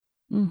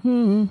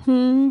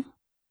Mm-hmm.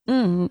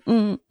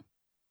 Mm-hmm.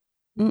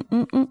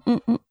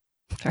 Mm-mm-mm-mm-mm.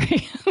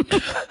 Sorry.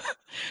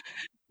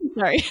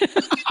 Sorry.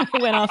 I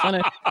went off on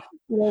a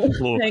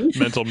little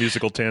mental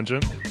musical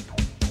tangent.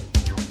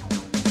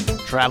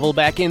 Travel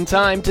back in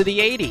time to the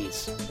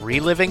 80s,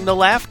 reliving the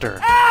laughter.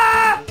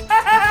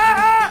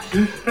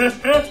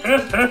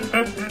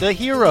 The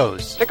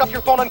heroes. Pick up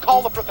your phone and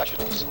call the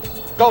professionals.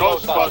 Go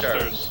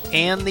Ghostbusters.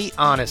 And the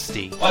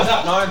honesty. What's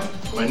up, Nard?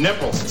 My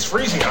nipples. It's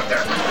freezing out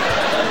there.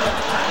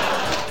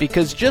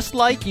 Because just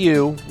like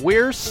you,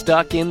 we're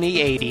stuck in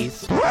the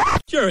 80s.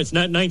 Sure, it's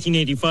not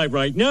 1985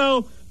 right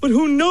now, but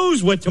who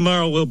knows what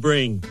tomorrow will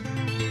bring.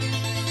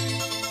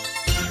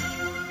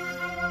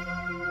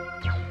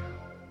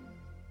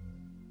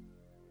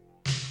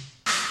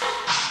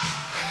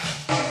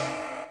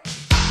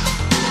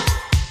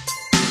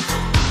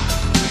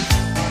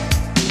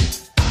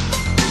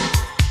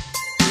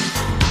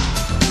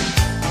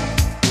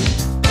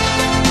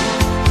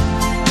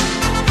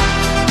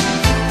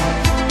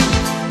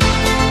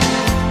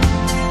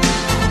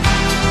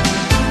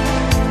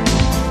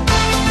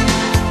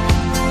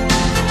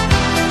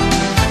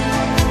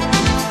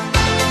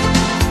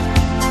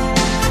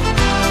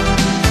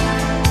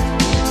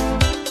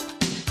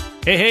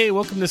 Hey,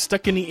 welcome to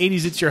Stuck in the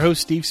 80s. It's your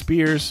host, Steve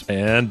Spears.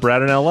 And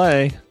Brad in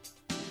L.A.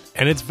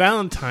 And it's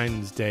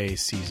Valentine's Day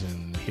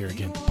season here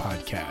again at the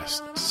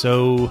podcast.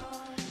 So,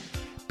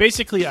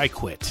 basically, I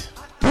quit.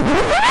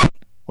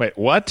 Wait,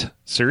 what?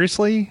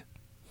 Seriously?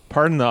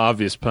 Pardon the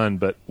obvious pun,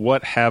 but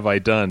what have I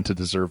done to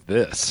deserve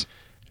this?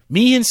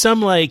 Me and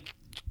some,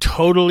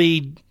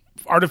 totally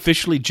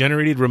artificially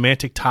generated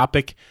romantic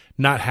topic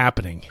not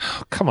happening.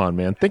 Oh, come on,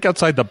 man. Think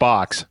outside the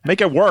box. Make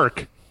it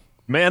work.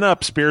 Man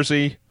up,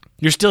 Spearsy.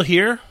 You're still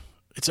here?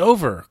 It's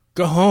over.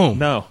 Go home.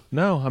 No,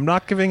 I'm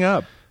not giving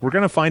up. We're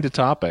going to find a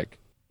topic.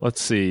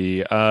 Let's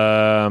see.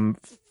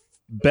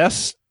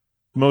 Best,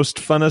 most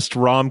funnest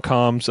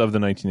rom-coms of the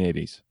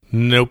 1980s.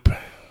 Nope.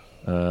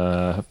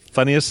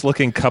 Funniest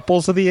looking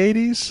couples of the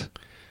 80s?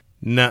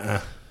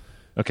 Nuh-uh.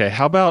 Okay,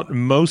 how about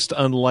most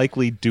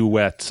unlikely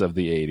duets of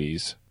the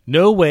 80s?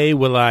 No way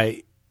will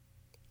I...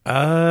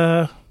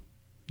 Yeah,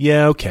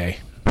 okay.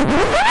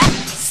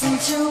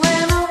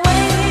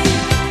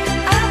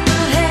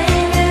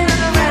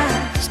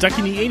 Stuck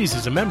in the 80s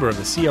is a member of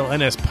the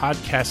CLNS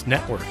Podcast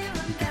Network.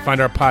 You can find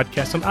our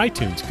podcast on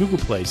iTunes, Google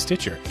Play,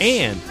 Stitcher,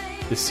 and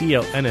the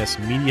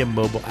CLNS Media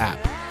mobile app.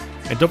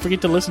 And don't forget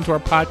to listen to our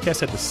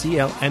podcast at the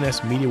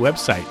CLNS Media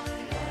website.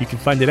 You can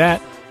find it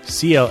at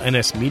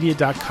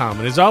clnsmedia.com.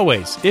 And as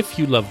always, if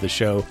you love the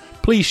show,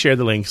 please share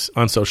the links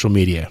on social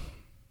media.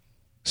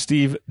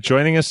 Steve,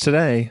 joining us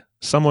today,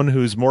 someone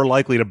who's more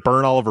likely to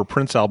burn all of her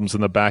Prince albums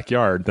in the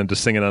backyard than to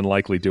sing an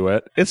unlikely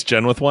duet, it's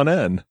Jen with one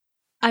N.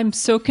 I'm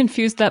so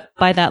confused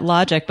by that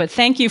logic, but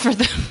thank you for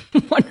the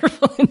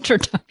wonderful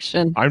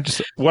introduction.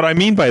 What I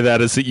mean by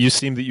that is that you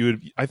seem that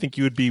I think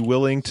you would be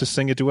willing to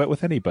sing a duet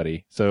with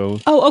anybody.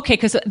 So. Oh, okay.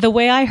 Because the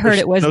way I heard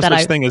it was no that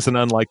such thing as an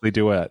unlikely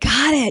duet.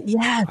 Got it.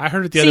 Yeah. I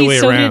heard it the other way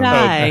around.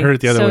 I heard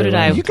it the other way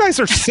around. You guys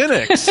are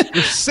cynics.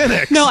 You're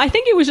cynics. No, I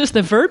think it was just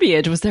the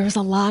verbiage. There was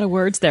a lot of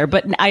words there,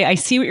 but I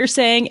see what you're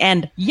saying,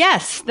 and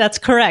yes, that's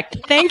correct.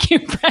 Thank you,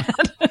 Brad.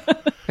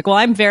 Well,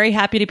 I'm very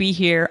happy to be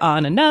here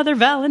on another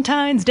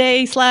Valentine's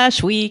Day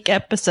 /week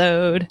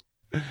episode.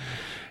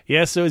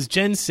 Yeah, so as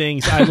Jen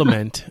sings, I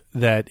lament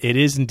that it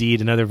is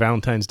indeed another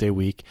Valentine's Day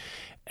week,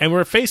 and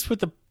we're faced with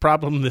the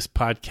problem this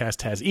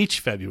podcast has each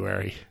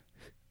February.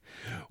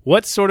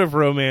 What sort of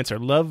romance or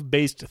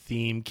love-based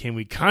theme can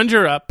we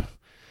conjure up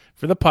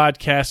for the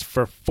podcast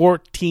for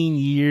 14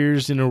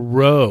 years in a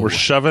row? We're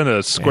shoving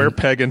a square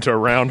peg into a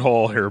round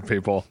hole here,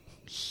 people.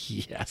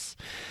 Yes.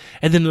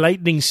 And then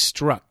lightning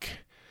struck.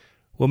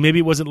 Well, maybe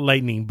it wasn't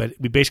lightning, but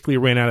we basically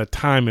ran out of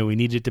time and we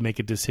needed to make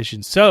a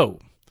decision. So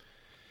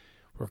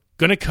we're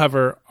going to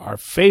cover our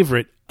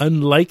favorite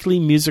unlikely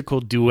musical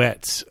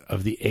duets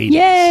of the 80s.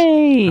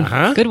 Yay!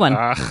 Uh-huh. Good one.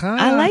 Uh-huh.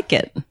 I like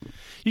it.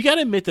 You got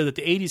to admit, though, that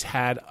the 80s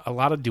had a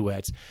lot of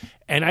duets.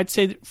 And I'd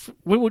say,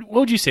 what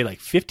would you say, like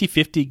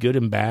 50-50 good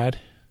and bad?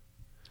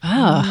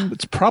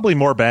 It's probably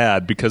more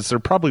bad because they're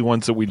probably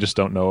ones that we just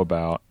don't know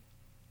about.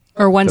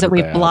 Or ones that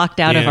we've bad.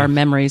 blocked out of our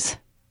memories.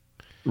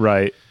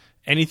 Right.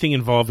 Anything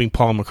involving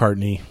Paul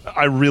McCartney.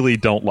 I really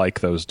don't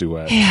like those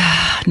duets.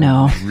 Yeah,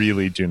 no. I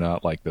really do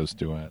not like those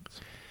duets.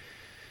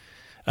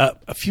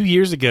 A few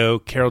years ago,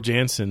 Carol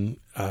Jansen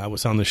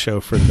was on the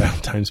show for the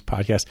Valentine's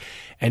podcast,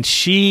 and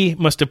she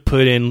must have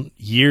put in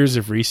years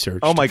of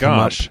research. Oh my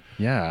gosh. Up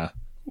Yeah.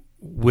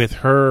 with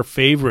her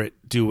favorite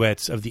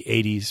duets of the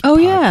 80s. Oh,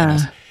 podcast.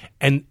 yeah.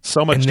 And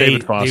so much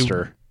David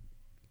Foster.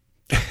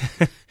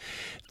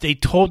 They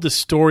told the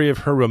story of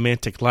her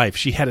romantic life.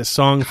 She had a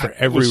song for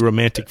every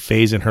romantic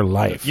phase in her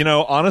life. You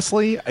know,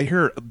 honestly, I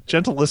hear,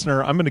 gentle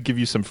listener, I'm going to give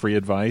you some free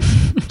advice.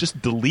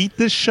 Just delete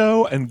this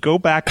show and go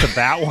back to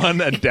that one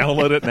and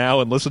download it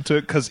now and listen to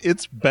it because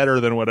it's better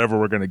than whatever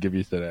we're going to give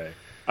you today.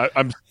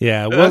 We'll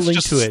link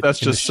just, to it. That's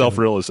just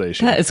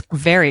self-realization. That is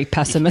very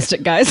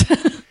pessimistic, guys.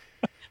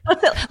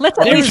 Let's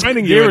at He was least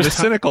finding you in the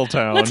cynical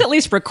tone. let's at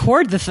least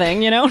record the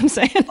thing. You know what I'm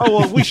saying? Oh,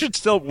 well, we should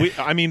still.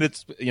 I mean,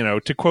 it's,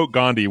 to quote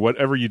Gandhi,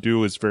 whatever you do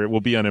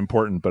will be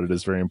unimportant, but it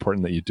is very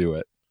important that you do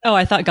it. Oh,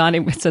 I thought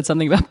Gandhi said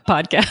something about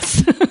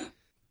podcasts.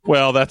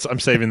 Well, I'm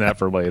saving that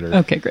for later.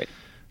 Okay, great.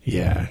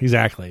 Yeah,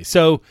 exactly.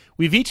 So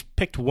we've each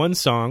picked one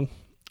song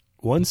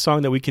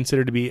that we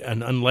consider to be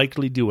an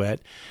unlikely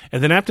duet.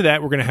 And then after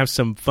that, we're going to have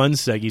some fun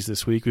seggies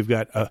this week. We've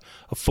got a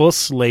full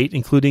slate,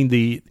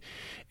 including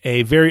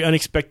a very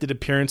unexpected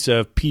appearance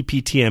of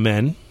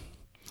PPTMN.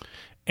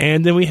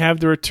 And then we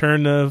have the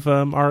return of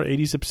our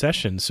 80s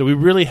obsession. So we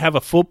really have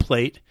a full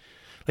plate.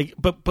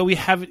 But we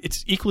have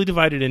it's equally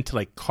divided into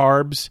like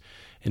carbs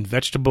and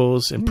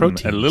vegetables and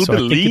protein. A little so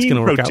bit I think it's lean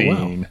gonna work protein.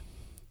 out well.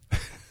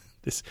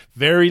 This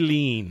very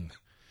lean.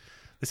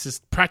 This is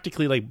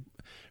practically like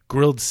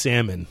grilled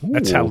salmon.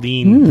 That's how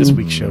lean this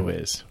week's show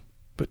is.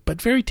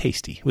 But very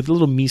tasty with a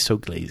little miso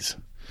glaze.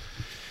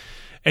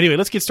 Anyway,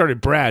 let's get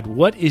started. Brad,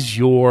 what is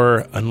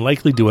your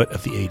unlikely duet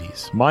of the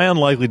 80s? My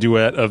unlikely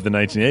duet of the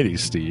 1980s,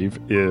 Steve,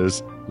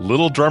 is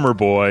Little Drummer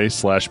Boy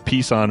 /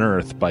 Peace on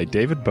Earth by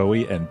David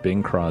Bowie and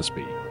Bing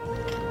Crosby.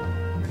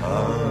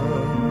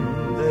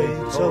 They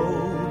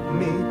told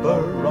me,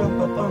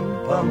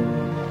 ba-rum-pa-pum-pum,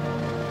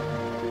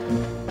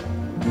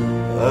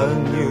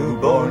 a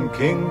newborn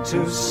king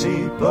to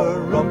see,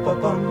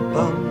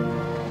 ba-rum-pa-pum-pum.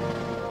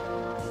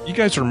 You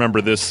guys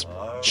remember this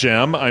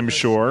gem, I'm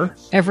sure.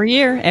 Every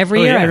year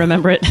yeah. I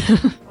remember it.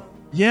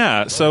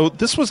 Yeah, so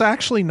this was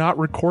actually not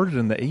recorded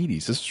in the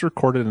 80s. This was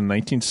recorded in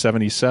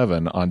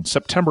 1977 on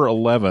September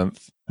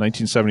 11th,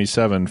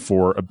 1977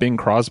 for a Bing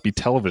Crosby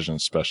television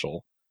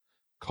special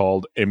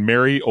called A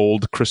Merry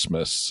Old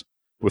Christmas,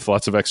 with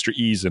lots of extra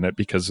E's in it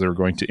because they were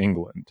going to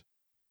England.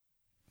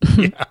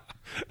 Yeah.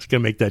 I was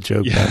going to make that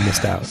joke, but I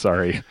missed out.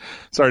 Sorry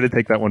to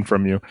take that one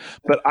from you.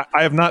 But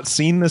I have not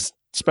seen this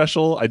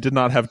special. I did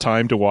not have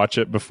time to watch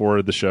it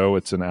before the show.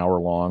 It's an hour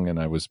long, and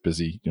I was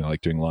busy,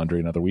 like doing laundry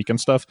and other weekend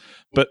stuff.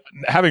 But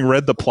having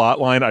read the plot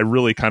line, I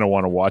really kind of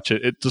want to watch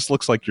it. It just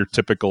looks like your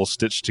typical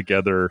stitched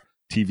together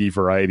TV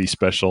variety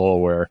special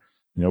where,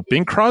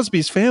 Bing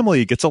Crosby's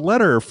family gets a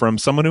letter from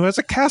someone who has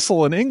a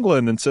castle in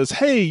England and says,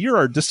 "Hey, you're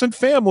our distant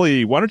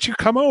family. Why don't you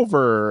come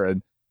over?"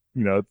 And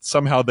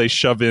somehow they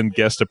shove in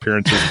guest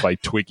appearances by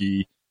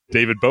Twiggy,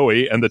 David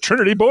Bowie, and the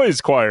Trinity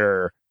Boys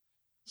Choir.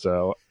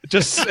 So it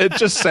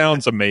just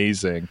sounds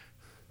amazing.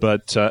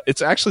 But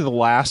it's actually the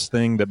last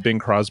thing that Bing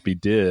Crosby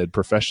did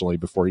professionally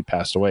before he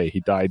passed away.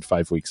 He died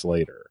 5 weeks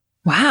later.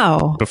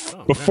 Wow.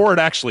 Before it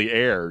actually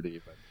aired,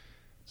 even.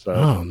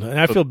 So,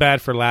 I feel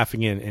bad for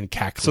laughing and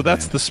cackling. So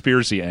that's the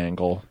Spearsy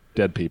angle,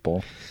 dead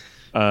people.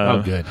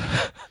 Good.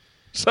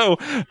 So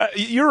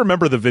you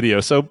remember the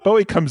video. So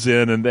Bowie comes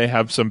in and they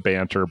have some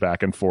banter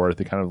back and forth.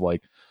 They kind of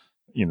like,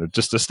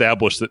 just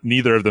establish that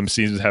neither of them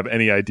seems to have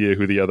any idea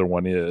who the other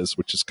one is,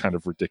 which is kind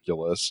of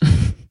ridiculous.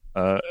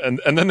 And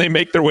then they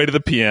make their way to the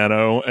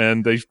piano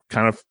and they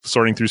kind of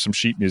sorting through some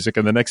sheet music.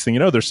 And the next thing you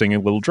know, they're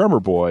singing Little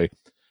Drummer Boy,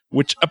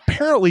 which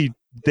apparently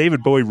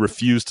David Bowie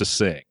refused to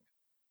sing.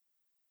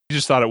 He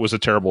just thought it was a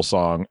terrible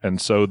song.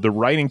 And so the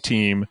writing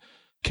team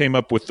came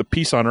up with the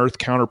Peace on Earth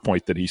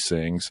counterpoint that he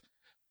sings.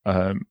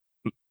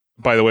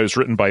 By the way, it was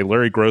written by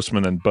Larry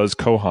Grossman and Buzz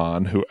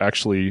Cohan, who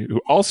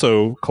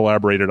also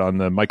collaborated on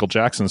the Michael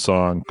Jackson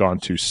song "Gone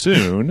Too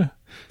Soon"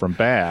 from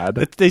Bad.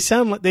 They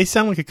sound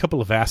like a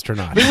couple of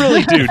astronauts. They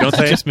really do, don't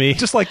they? Just me.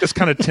 Just like this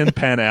kind of Tin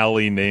Pan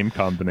Alley name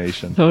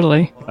combination.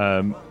 Totally.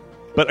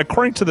 But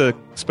according to the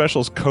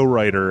special's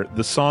co-writer,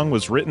 the song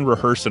was written,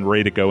 rehearsed, and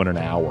ready to go in an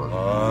hour.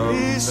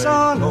 Peace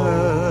on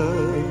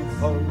earth,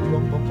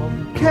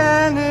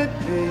 can it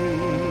be?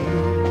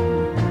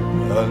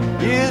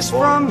 Years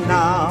from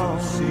now,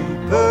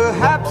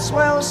 perhaps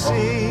we'll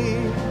see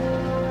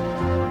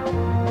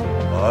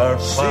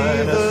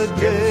the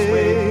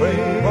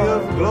day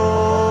of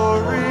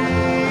glory.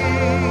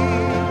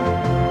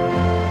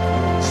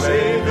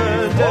 Say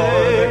the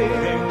day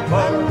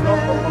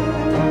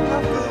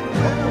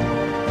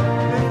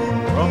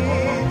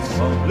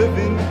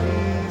living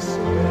peace.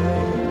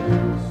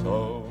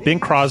 Bing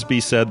Crosby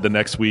said the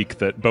next week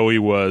that Bowie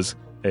was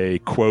a,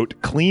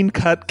 quote,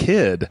 clean-cut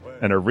kid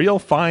and a real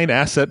fine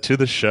asset to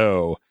the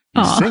show.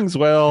 He sings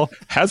well,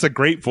 has a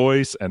great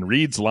voice, and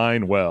reads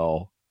lines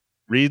well,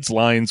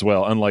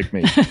 unlike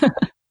me.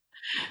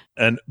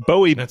 And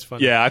Bowie, that's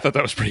funny. Yeah, I thought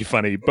that was pretty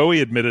funny.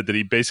 Bowie admitted that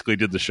he basically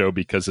did the show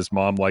because his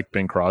mom liked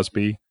Bing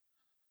Crosby.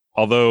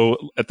 Although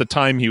at the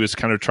time he was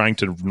kind of trying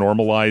to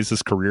normalize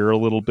his career a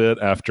little bit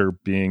after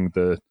being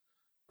the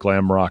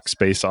glam rock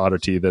space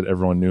oddity that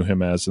everyone knew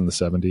him as in the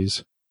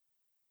 70s.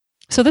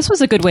 So this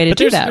was a good way to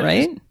do that,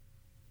 right?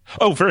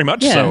 Oh, very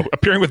much so.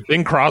 Appearing with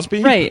Bing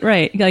Crosby? Right.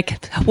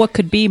 Like, what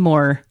could be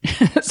more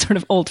sort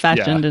of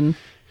old-fashioned and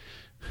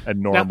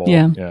normal?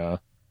 Yeah.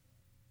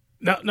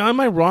 Now, am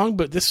I wrong?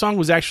 But this song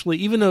was actually,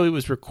 even though it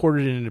was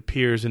recorded and it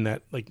appears in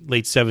that like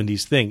late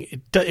 70s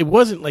thing, it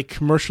wasn't like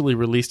commercially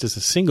released as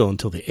a single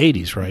until the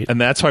 80s, right? And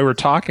that's why we're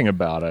talking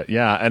about it.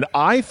 Yeah. And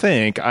I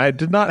think, I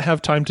did not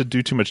have time to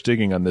do too much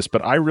digging on this,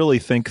 but I really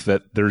think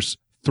that there's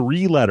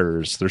 3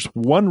 letters. There's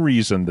one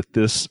reason that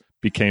this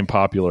became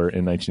popular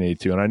in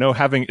 1982. And I know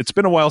it's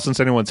been a while since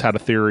anyone's had a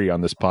theory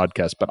on this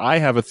podcast, but I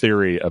have a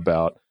theory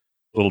about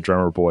Little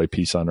Drummer Boy,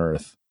 Peace on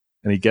Earth.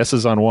 Any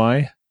guesses on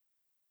why?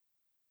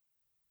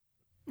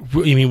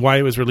 You mean why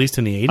it was released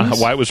in the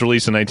 80s? Why it was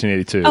released in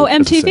 1982. Oh,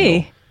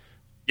 MTV.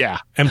 Yeah.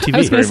 MTV. I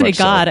was going to say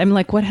so. God. I'm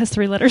like, what has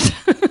 3 letters?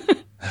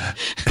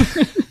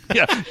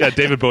 yeah.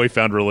 David Bowie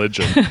found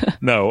religion.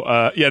 No,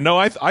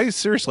 I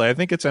seriously, I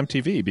think it's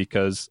MTV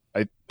because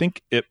I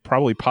think it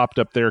probably popped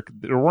up there.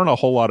 There weren't a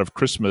whole lot of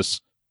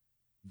Christmas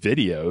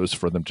videos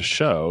for them to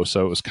show,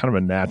 so it was kind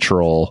of a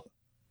natural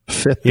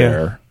fit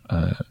there.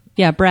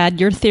 Yeah, Brad,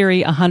 your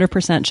theory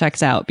 100%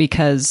 checks out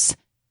because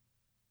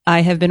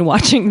I have been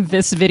watching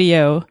this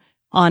video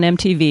on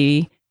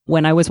MTV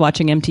when I was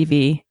watching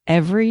MTV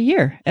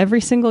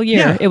every single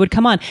year. It would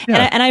come on.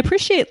 Yeah. And I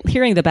appreciate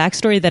hearing the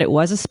backstory that it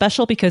was a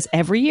special because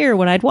every year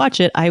when I'd watch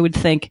it, I would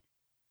think,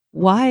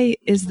 why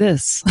is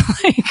this?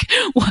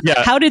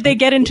 How did they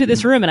get into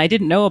this room? And I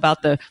didn't know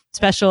about the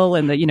special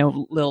and the,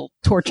 little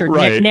tortured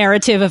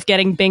narrative of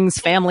getting Bing's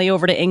family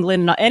over to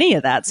England, not any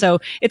of that. So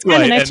it's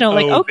kind of nice to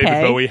know, okay.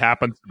 David Bowie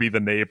happens to be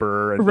the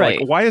neighbor.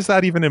 And why is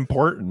that even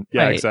important?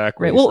 Yeah,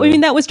 exactly. Right. Well, so. I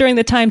mean, that was during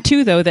the time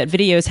too, though, that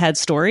videos had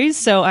stories.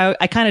 So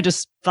I kind of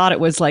just thought it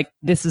was like,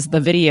 this is the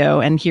video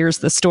and here's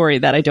the story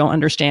that I don't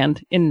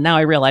understand. And now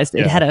I realized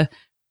it had a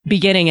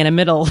beginning and a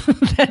middle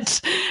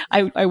that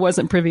I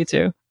wasn't privy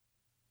to.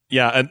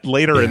 Yeah, and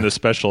later in the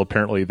special,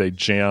 apparently they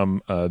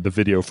jam the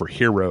video for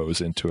Heroes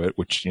into it,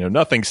 which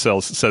nothing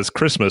says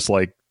Christmas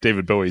like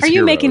David Bowie's. Are you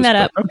Heroes, making that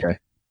up? Okay,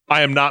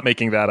 I am not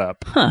making that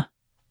up. Huh?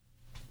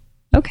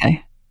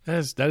 Okay,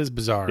 that is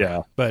bizarre.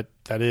 Yeah, but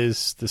that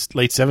is the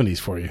late 70s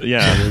for you.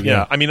 Yeah, so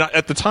yeah. I mean,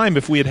 at the time,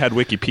 if we had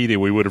Wikipedia,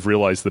 we would have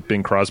realized that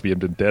Bing Crosby had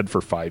been dead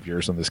for 5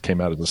 years and this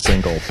came out as a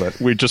single, but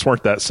we just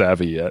weren't that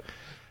savvy yet.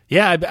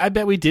 Yeah, I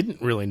bet we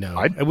didn't really know.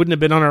 It wouldn't have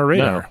been on our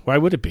radar. No. Why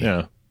would it be?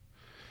 Yeah.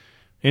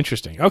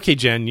 Interesting. Okay,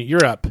 Jen,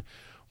 you're up.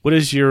 What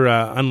is your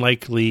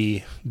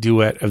unlikely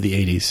duet of the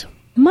 80s?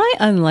 My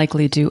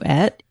unlikely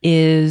duet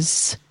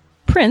is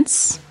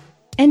Prince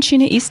and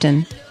Sheena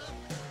Easton.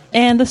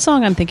 And the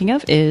song I'm thinking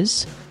of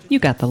is You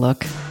Got the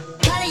Look.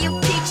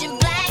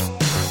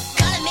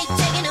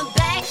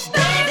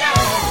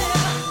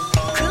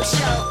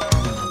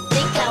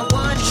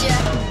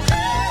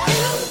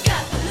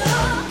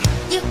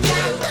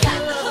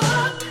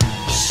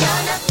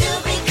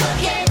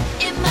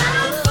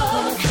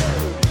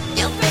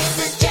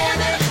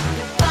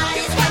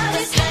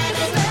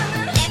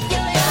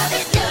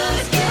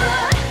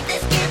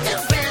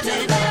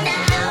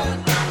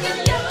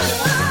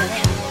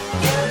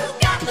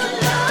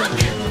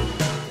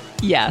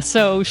 Yeah,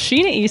 so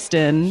Sheena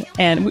Easton,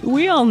 and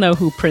we all know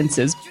who Prince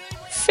is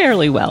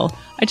fairly well.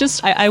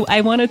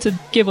 I wanted to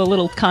give a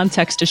little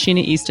context to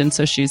Sheena Easton.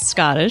 So she's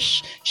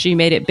Scottish. She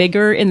made it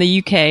bigger in the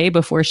UK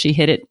before she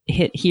hit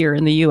here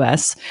in the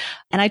US.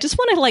 And I just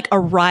want to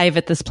arrive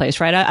at this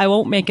place, right? I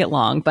won't make it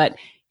long, but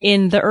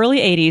in the early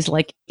 80s,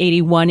 like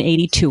 81,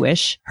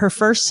 82-ish, her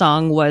first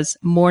song was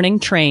Morning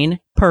Train,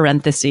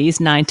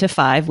 parentheses, 9 to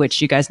 5,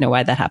 which you guys know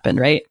why that happened,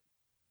 right?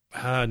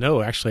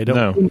 No, actually, I don't.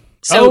 No.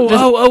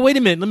 So wait a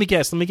minute. Let me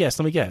guess.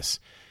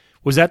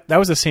 Was that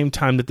was the same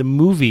time that the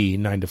movie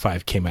 9 to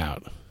 5 came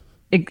out?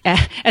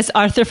 As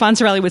Arthur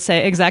Fonzarelli would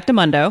say,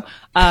 exactamundo.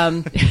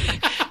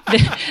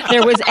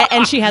 There was,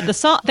 and she had the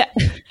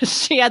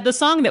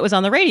song that was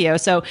on the radio.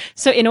 So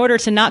in order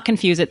to not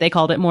confuse it, they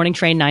called it Morning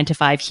Train 9 to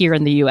 5 here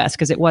in the U.S.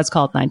 because it was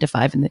called 9 to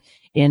 5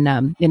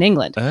 in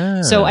England.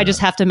 So I just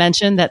have to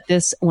mention that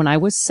when I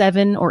was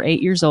 7 or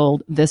 8 years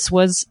old, this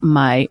was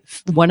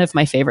one of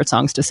my favorite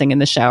songs to sing in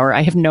the shower.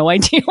 I have no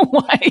idea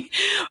why.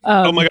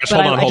 Oh my gosh!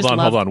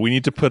 Hold on. We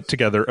need to put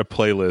together a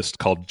playlist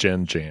called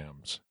Jen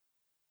Jams.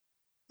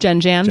 Jen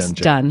Jams,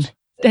 done.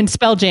 And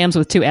spell jams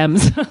with 2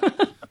 M's.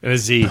 And a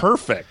Z.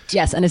 Perfect.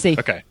 Yes, and a Z.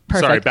 Okay.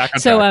 Perfect. Sorry, back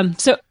on track.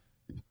 So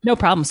no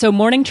problem. So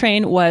Morning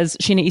Train was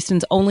Sheena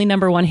Easton's only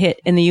 #1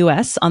 hit in the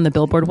US on the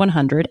Billboard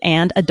 100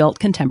 and adult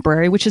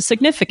contemporary, which is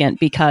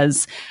significant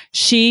because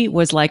she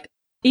was I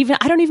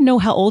don't even know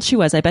how old she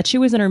was. I bet she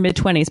was in her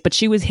mid-20s, but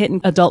she was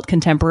hitting adult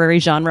contemporary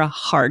genre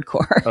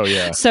hardcore. Oh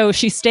yeah. So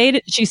she stayed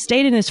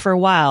in this for a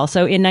while. So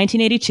in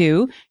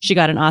 1982, she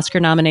got an Oscar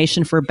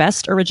nomination for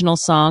Best Original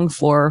Song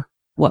for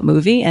what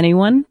movie?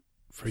 Anyone?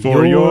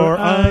 For your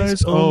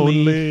eyes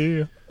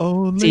only.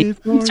 See,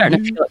 I'm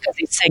starting to feel it because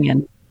he's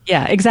singing.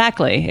 Yeah,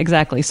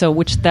 exactly. So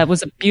that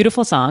was a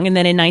beautiful song. And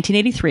then in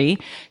 1983,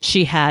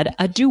 she had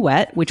a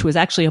duet, which was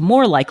actually a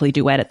more likely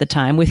duet at the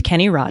time with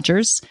Kenny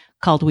Rogers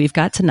called We've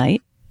Got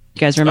Tonight. You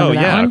guys remember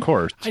that one? Oh, yeah, of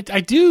course. I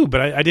do, but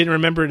I didn't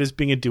remember it as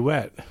being a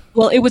duet.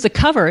 Well, it was a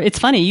cover. It's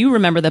funny. You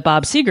remember the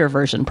Bob Seger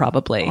version,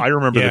 probably. I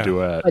remember the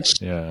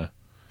duet.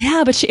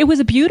 Yeah, but it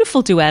was a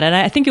beautiful duet, and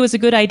I think it was a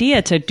good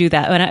idea to do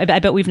that. And I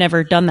bet we've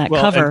never done that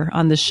cover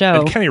on the show.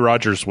 And Kenny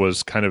Rogers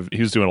was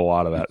he was doing a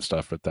lot of that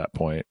stuff at that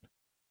point.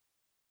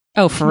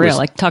 Oh, for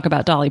real? Talk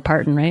about Dolly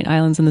Parton, right?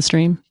 Islands in the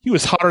Stream. He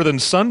was hotter than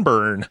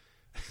Sunburn.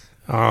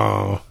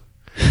 Oh.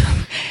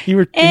 You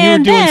were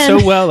And doing then-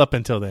 so well up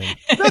until then.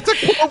 That's a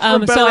quote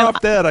from Better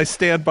Off Dead. I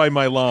stand by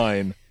my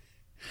line.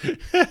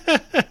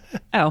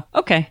 Oh,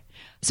 okay.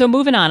 So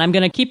moving on, I'm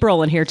going to keep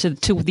rolling here to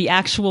the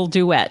actual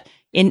duet.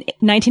 In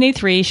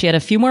 1983, she had a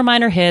few more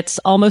minor hits,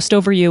 Almost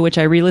Over You, which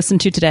I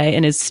re-listened to today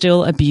and is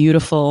still a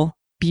beautiful,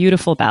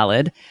 beautiful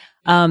ballad.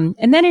 And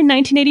then in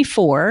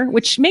 1984,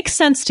 which makes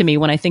sense to me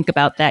when I think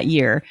about that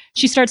year,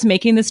 she starts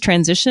making this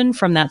transition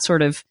from that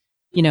sort of,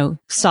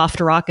 soft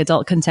rock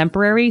adult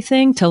contemporary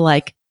thing to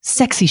like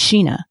sexy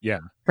Sheena. Yeah.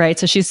 Right.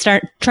 So she's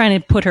trying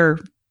to put her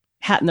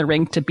hat in the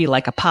ring to be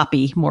like a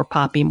poppy, more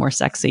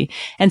sexy.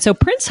 And so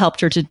Prince helped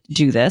her to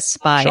do this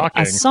by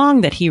Shocking. a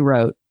song that he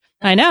wrote.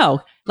 I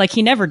know, like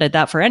he never did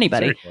that for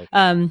anybody.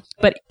 Seriously.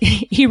 But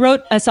he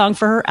wrote a song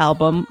for her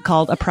album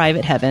called A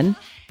Private Heaven.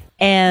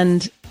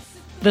 And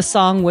the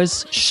song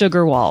was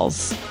Sugar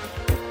Walls.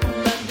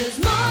 There's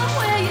more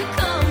where you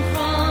come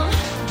from,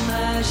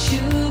 my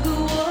sugar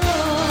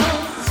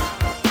walls.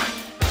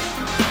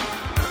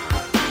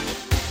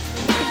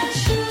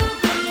 Sugar walls.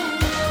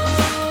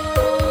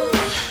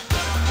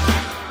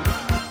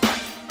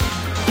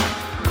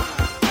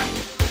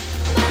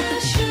 My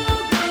sugar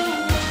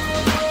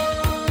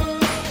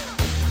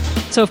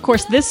walls. So, of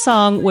course, this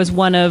song was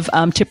one of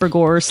Tipper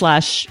Gore /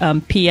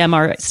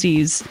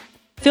 PMRC's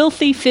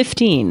Filthy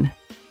 15.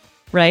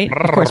 Right?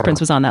 Of course, Prince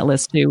was on that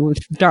list too.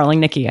 Darling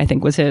Nikki, I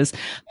think, was his.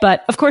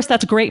 But of course,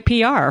 that's great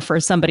PR for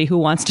somebody who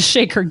wants to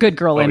shake her good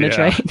girl image,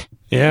 yeah. right?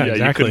 Yeah, You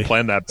exactly. couldn't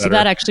plan that better. So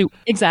that actually,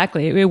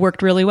 exactly, it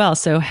worked really well.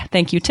 So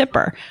thank you,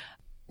 Tipper.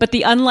 But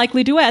the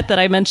unlikely duet that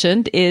I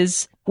mentioned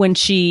is when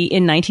she,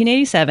 in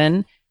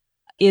 1987,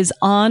 is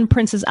on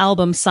Prince's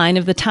album Sign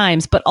of the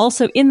Times, but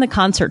also in the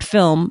concert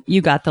film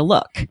You Got the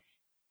Look.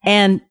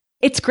 And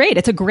it's great.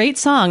 It's a great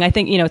song. I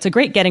think, it's a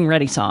great getting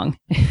ready song.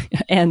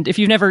 And if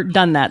you've never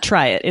done that,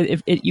 try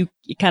it. It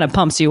kind of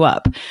pumps you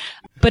up.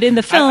 But in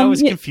the film, I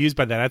was confused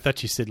by that. I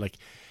thought you said like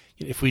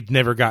if we'd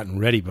never gotten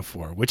ready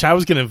before, which I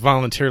was going to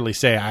voluntarily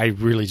say I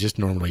really just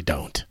normally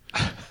don't.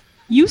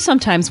 you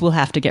sometimes will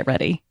have to get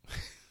ready.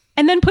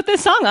 And then put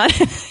this song on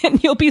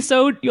and you'll be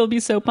so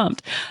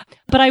pumped.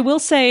 But I will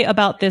say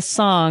about this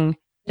song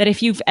that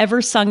if you've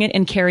ever sung it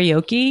in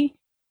karaoke,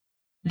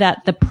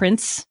 that the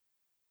Prince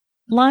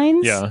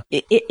lines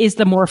it is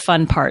the more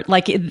fun part.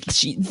 Like the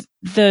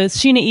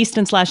Sheena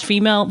Easton /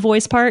 female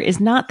voice part is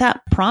not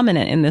that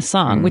prominent in this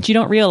song, which you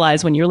don't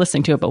realize when you're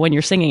listening to it. But when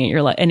you're singing it,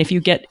 you're like, and if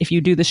you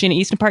do the Sheena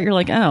Easton part, you're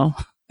like, oh,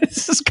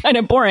 this is kind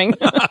of boring.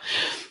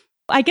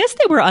 I guess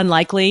they were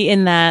unlikely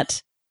in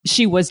that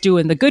she was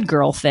doing the good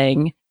girl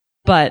thing,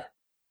 but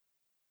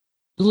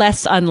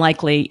less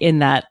unlikely in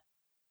that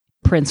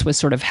Prince was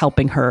sort of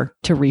helping her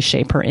to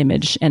reshape her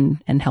image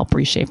and help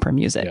reshape her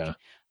music. Yeah.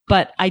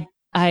 But I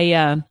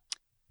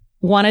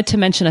wanted to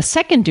mention a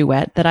second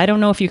duet that I don't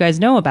know if you guys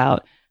know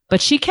about,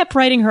 but she kept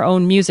writing her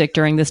own music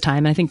during this time.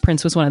 And I think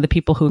Prince was one of the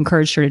people who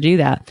encouraged her to do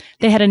that.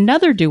 They had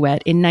another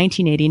duet in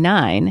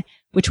 1989,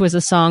 which was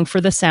a song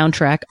for the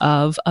soundtrack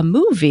of a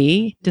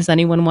movie. Does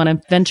anyone want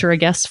to venture a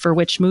guess for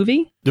which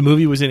movie? The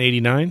movie was in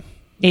 89?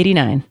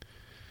 89.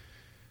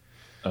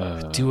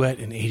 Duet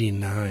in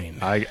 89.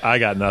 I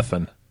got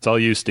nothing. It's all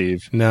you,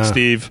 Steve. No.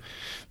 Steve.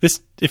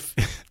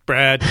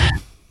 Brad.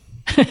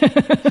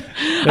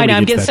 I know.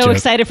 I'm getting so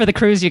excited for the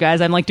cruise, you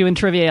guys. I'm like doing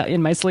trivia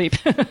in my sleep.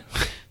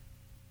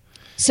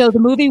 So the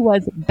movie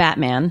was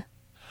Batman.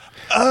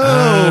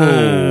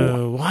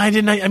 Oh, why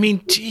didn't I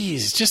mean,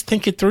 geez, just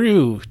think it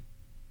through.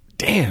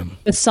 Damn.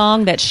 The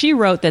song that she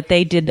wrote that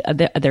they did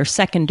their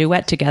second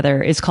duet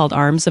together is called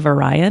Arms of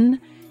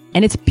Orion.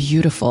 And it's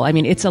beautiful. I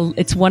mean, it's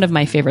one of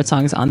my favorite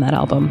songs on that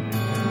album.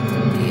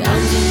 The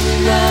arms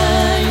of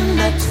Orion,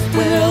 that's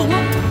where I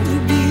want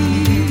to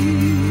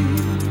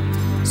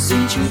be.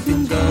 Since you've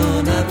been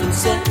gone, I've been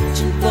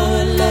searching for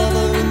a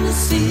lover in the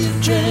sea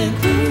of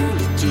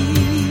tranquility.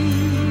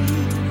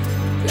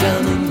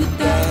 Drowning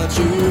without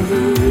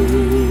you.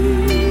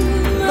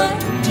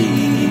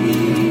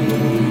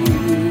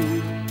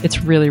 It's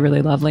really,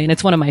 really lovely. And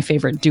it's one of my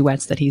favorite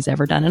duets that he's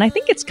ever done. And I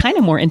think it's kind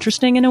of more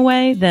interesting in a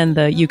way than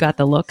the You Got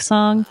the Look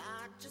song.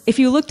 If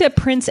you looked at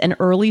Prince and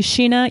early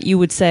Sheena, you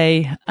would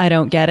say, I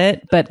don't get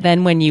it. But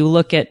then when you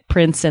look at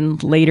Prince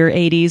and later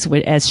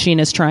 80s, as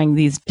Sheena's trying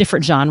these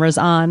different genres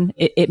on,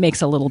 it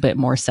makes a little bit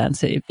more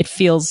sense. It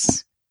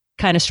feels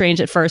kind of strange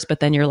at first, but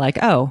then you're like,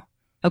 oh,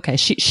 okay,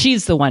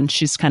 she's the one.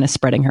 She's kind of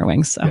spreading her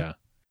wings. So. Yeah.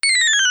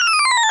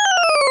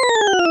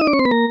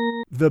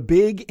 The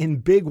big in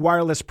Big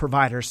Wireless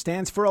Provider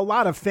stands for a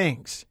lot of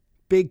things.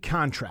 Big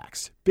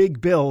contracts, big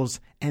bills,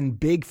 and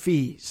big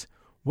fees.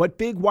 What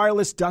Big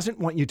Wireless doesn't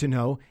want you to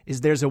know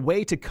is there's a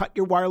way to cut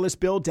your wireless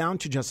bill down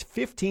to just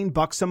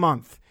 $15 a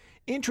month.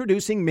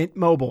 Introducing Mint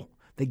Mobile,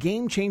 the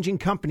game-changing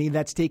company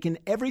that's taken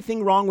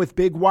everything wrong with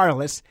Big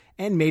Wireless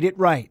and made it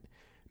right.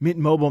 Mint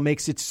Mobile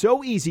makes it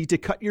so easy to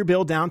cut your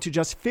bill down to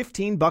just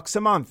 $15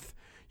 a month.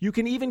 You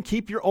can even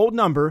keep your old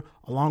number,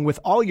 along with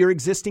all your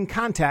existing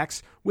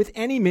contacts, with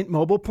any Mint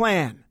Mobile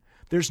plan.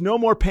 There's no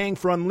more paying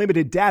for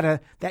unlimited data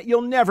that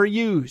you'll never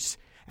use.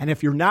 And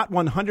if you're not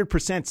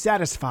 100%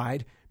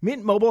 satisfied,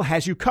 Mint Mobile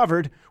has you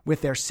covered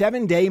with their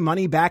 7-day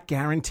money-back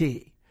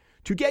guarantee.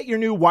 To get your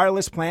new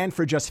wireless plan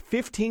for just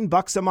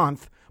 $15 a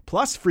month,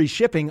 plus free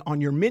shipping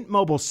on your Mint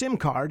Mobile SIM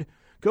card,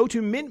 go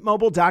to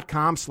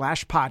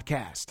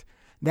mintmobile.com/podcast.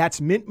 That's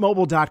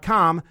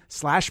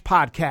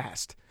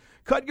mintmobile.com/podcast.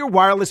 Cut your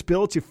wireless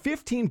bill to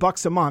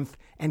 $15 a month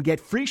and get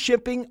free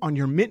shipping on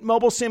your Mint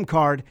Mobile SIM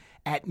card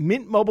at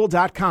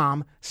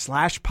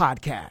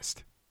mintmobile.com/podcast.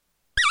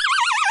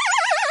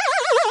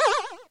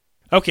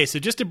 Okay, so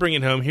just to bring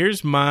it home,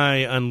 here's my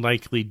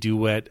unlikely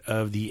duet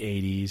of the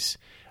 80s.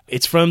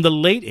 It's from the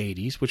late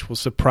 80s, which will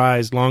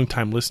surprise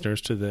longtime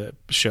listeners to the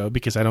show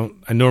because I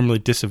normally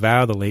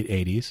disavow the late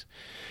 80s.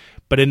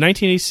 But in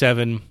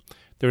 1987,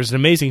 there was an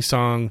amazing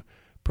song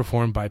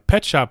performed by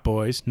Pet Shop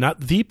Boys, not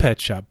the Pet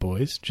Shop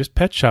Boys, just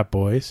Pet Shop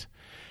Boys,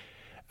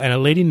 and a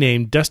lady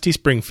named Dusty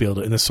Springfield,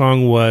 and the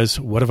song was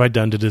What Have I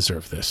Done to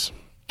Deserve This?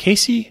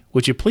 Casey,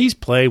 would you please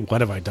play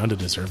What Have I Done to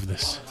Deserve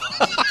This?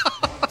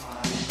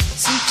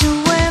 Since you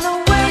went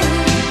away,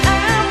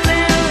 I've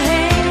been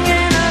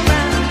hanging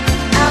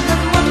around. I've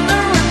been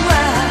wondering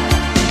why.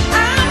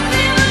 I'm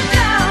feeling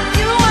down.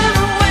 You went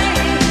away.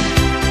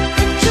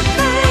 Did you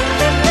think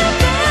that you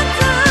did good?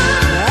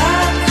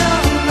 I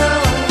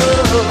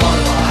don't know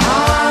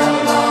how I'm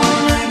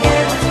gonna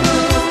get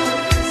through.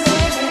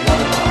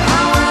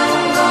 How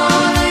I'm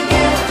gonna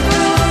get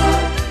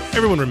through.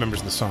 Everyone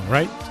remembers the song,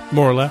 right?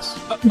 More or less.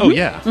 Oh,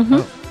 yeah.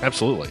 Oh,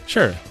 absolutely.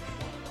 Sure.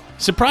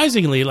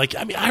 Surprisingly,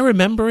 I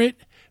remember it,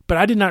 but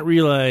I did not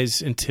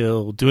realize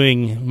until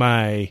doing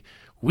my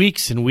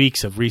weeks and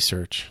weeks of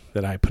research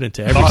that I put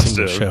into every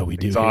single show we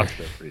do here.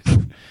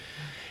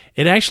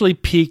 It actually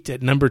peaked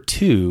at number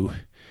 2,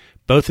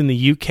 both in the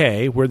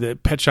UK, where the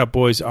Pet Shop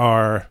Boys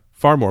are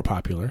far more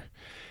popular,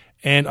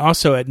 and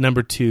also at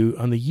number 2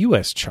 on the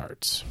US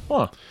charts.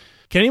 Huh.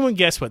 Can anyone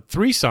guess what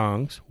 3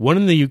 songs, 1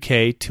 in the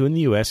UK, 2 in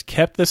the US,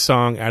 kept the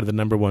song out of the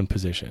number 1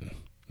 position?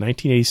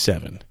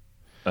 1987.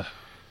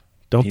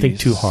 Don't think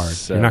too hard.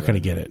 You're not going to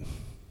get it.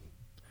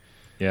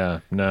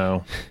 Yeah,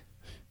 no.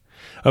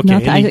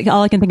 Okay.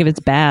 All I can think of is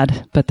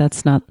Bad, but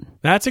that's not.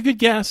 That's a good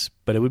guess,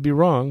 but it would be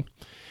wrong.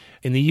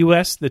 In the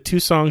U.S., the 2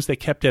 songs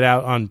that kept it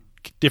out on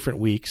different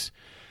weeks,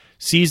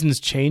 Seasons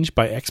Change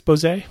by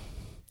Exposé.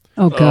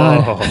 Oh,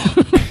 God.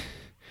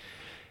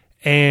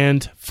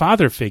 And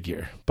Father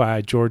Figure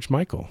by George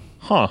Michael.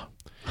 Huh.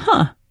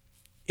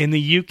 In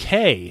the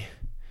U.K.,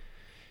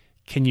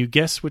 can you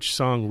guess which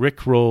song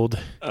Rick rolled?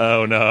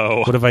 Oh,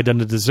 no. What Have I Done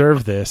to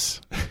Deserve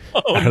This?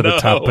 Out of the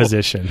top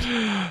position.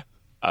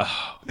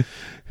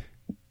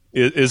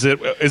 Is it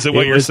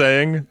what you're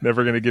saying?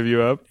 Never Gonna Give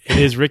You Up? It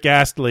is Rick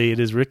Astley. It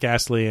is Rick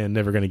Astley and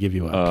Never Gonna Give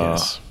You Up.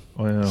 Yes.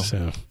 Well,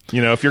 so,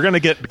 if you're going to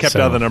get kept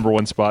out of the number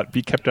 1 spot,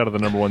 be kept out of the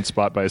number 1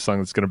 spot by a song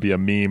that's going to be a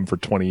meme for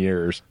 20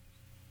 years.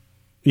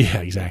 Yeah,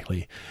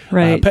 exactly.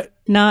 Right.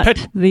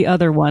 Not the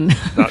other one.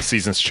 Not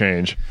Seasons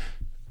Change.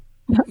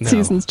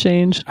 Seasons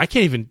Change. I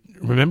can't even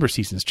remember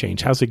Seasons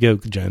Change. How's it go,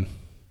 Jen?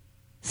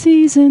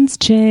 Seasons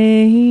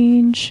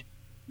change.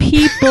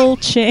 People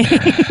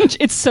change.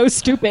 It's so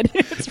stupid.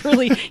 It's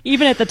really,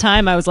 even at the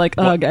time, I was like,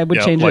 I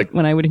would change it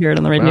when I would hear it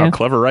on the radio. Wow,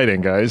 clever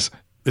writing, guys.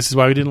 This is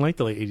why we didn't like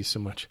the late 80s so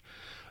much.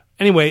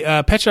 Anyway,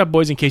 Pet Shop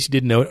Boys, in case you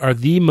didn't know it, are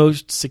the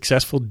most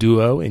successful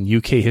duo in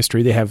UK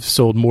history. They have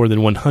sold more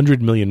than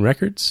 100 million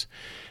records.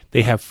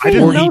 They have 42. I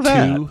didn't know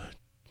that.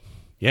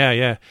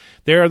 Yeah.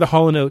 They are the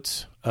Hall &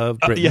 Oates of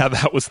Britain. Yeah,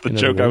 that was the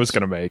joke I was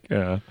going to make.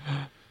 Yeah.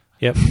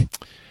 Yep.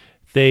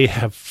 They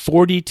have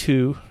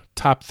 42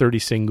 top 30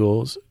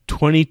 singles,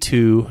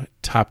 22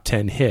 top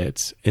 10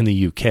 hits in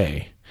the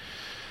UK,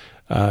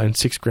 and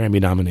 6 Grammy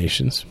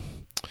nominations.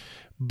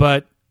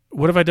 But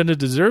What Have I Done to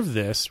Deserve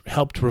This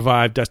helped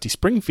revive Dusty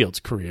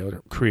Springfield's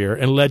career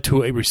and led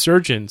to a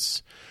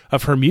resurgence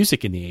of her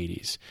music in the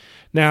 80s.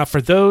 Now,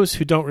 for those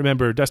who don't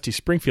remember Dusty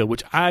Springfield,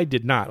 which I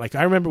did not,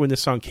 I remember when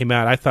this song came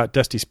out, I thought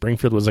Dusty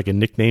Springfield was like a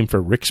nickname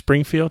for Rick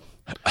Springfield.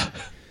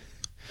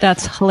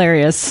 That's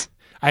hilarious.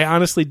 I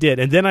honestly did.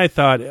 And then I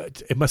thought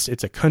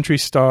it's a country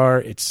star.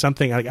 It's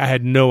something I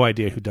had no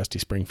idea who Dusty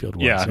Springfield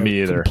was. Yeah,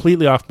 me either.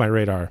 Completely off my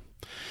radar.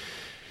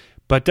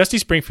 But Dusty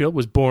Springfield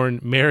was born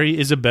Mary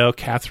Isabel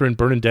Catherine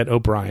Bernadette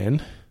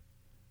O'Brien,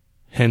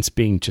 hence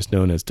being just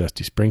known as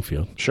Dusty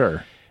Springfield.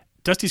 Sure.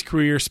 Dusty's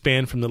career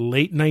spanned from the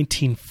late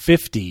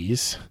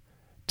 1950s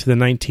to the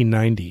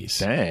 1990s.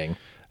 Dang.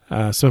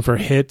 Some of her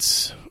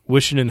hits,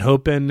 Wishin' and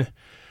Hopin',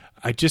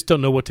 I Just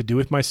Don't Know What to Do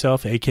With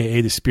Myself,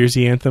 a.k.a. the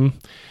Spearsy Anthem,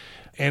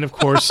 and, of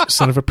course,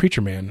 Son of a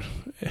Preacher Man,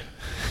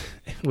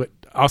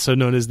 also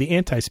known as the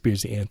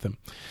Anti-Spearsy Anthem.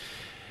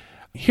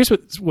 Here's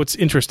what's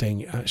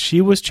interesting. She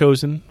was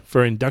chosen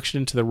for induction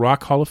into the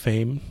Rock Hall of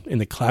Fame in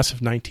the class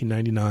of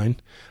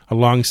 1999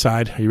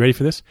 alongside, are you ready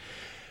for this?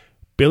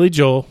 Billy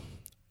Joel,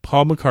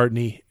 Paul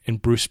McCartney,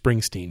 and Bruce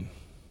Springsteen.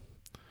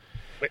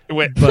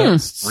 Wait,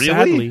 but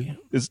really?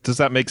 Does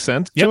that make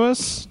sense to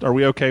us? Are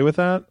we okay with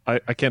that?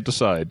 I can't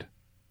decide.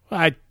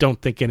 I don't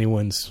think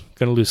anyone's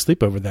going to lose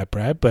sleep over that,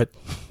 Brad, but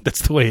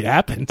that's the way it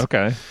happened.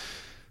 Okay.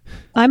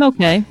 I'm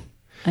okay.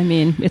 I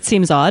mean, it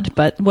seems odd,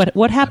 but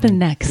what happened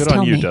next? Good Tell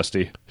on you, me.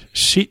 Dusty.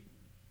 She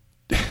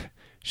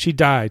She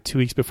died 2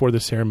 weeks before the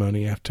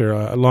ceremony after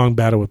a long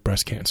battle with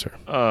breast cancer.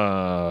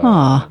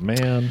 Aw.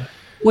 Man.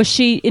 Was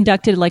she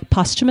inducted like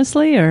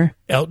posthumously or?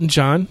 Elton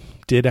John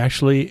did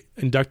actually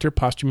induct her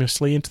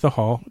posthumously into the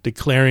hall,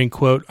 declaring,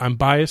 quote, "I'm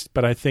biased,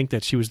 but I think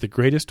that she was the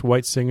greatest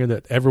white singer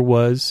that ever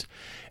was.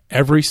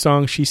 Every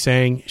song she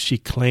sang, she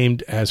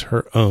claimed as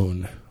her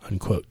own,"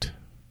 unquote.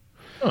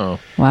 Oh.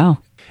 Wow.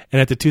 And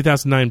at the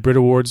 2009 Brit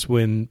Awards,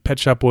 when Pet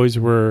Shop Boys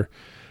were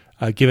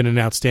given an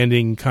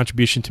Outstanding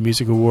Contribution to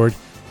Music Award,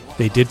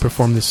 they did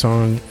perform this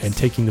song, and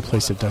taking the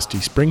place of Dusty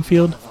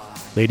Springfield,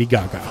 Lady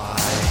Gaga.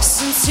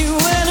 Since you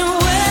went away,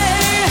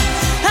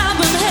 I've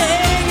been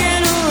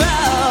hanging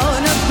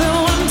around. I've been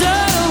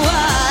wondering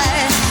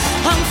why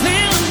I'm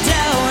feeling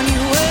down.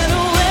 You went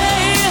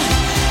away.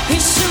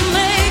 It should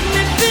make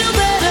me feel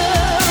better,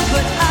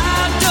 but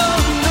I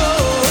don't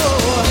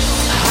know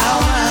how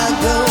I'm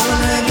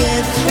gonna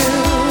get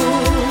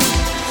through.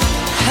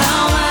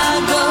 How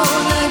am I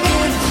gonna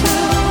get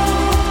through?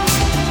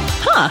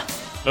 Huh.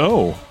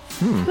 Oh.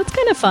 That's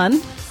kind of fun.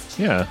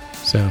 Yeah.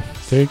 So,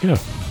 there you go.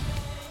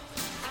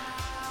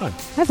 Fun.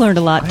 I've learned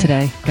a lot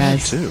today,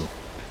 guys. Too.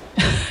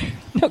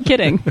 No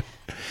kidding.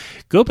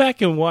 Go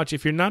back and watch.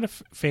 If you're not a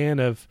fan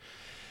of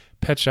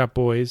Pet Shop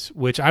Boys,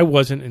 which I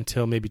wasn't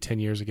until maybe 10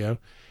 years ago,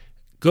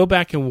 go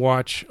back and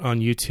watch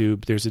on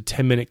YouTube. There's a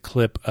 10-minute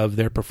clip of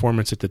their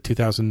performance at the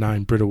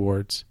 2009 Brit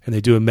Awards, and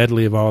they do a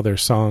medley of all their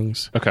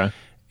songs. Okay.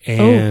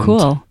 And Oh,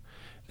 cool.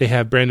 They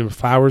have Brandon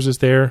Flowers is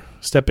there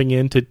stepping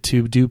in to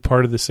do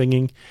part of the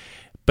singing.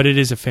 But it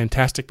is a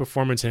fantastic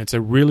performance, and it's a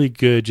really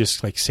good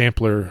just like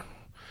sampler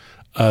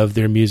of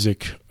their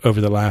music over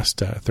the last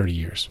 30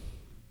 years.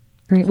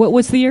 Great. What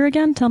was the year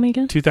again? Tell me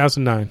again.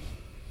 2009.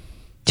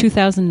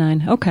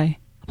 2009. Okay.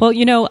 Well,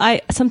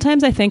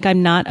 sometimes I think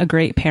I'm not a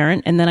great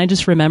parent, and then I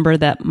just remember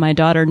that my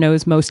daughter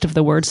knows most of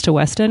the words to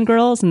West End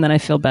Girls, and then I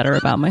feel better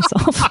about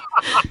myself.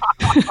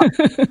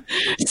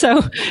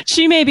 So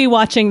she may be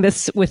watching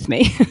this with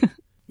me.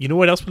 You know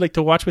what else we'd like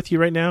to watch with you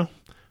right now?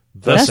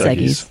 The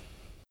Seggies.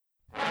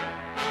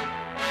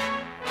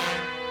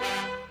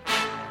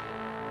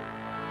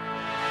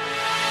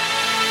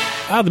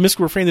 The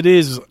mystical refrain that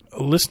is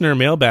listener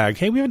mailbag.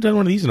 Hey, we haven't done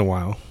one of these in a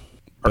while.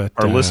 But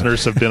Our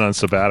listeners have been on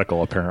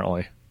sabbatical,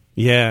 apparently.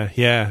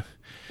 Yeah.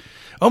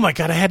 Oh my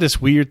God, I had this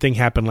weird thing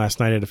happen last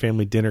night at a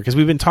family dinner because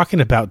we've been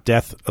talking about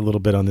death a little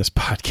bit on this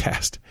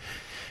podcast.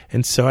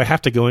 And so I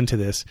have to go into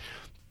this.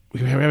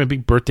 We were having a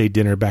big birthday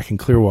dinner back in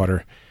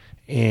Clearwater.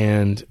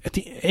 And at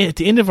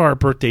the end of our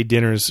birthday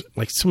dinners,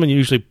 like someone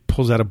usually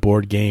pulls out a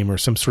board game or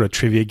some sort of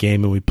trivia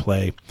game and we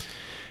play.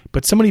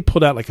 But somebody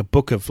pulled out like a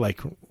book of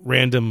like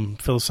random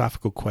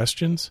philosophical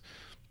questions.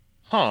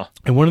 Huh.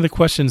 And one of the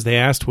questions they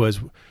asked was,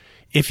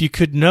 if you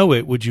could know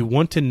it, would you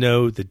want to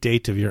know the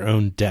date of your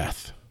own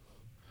death?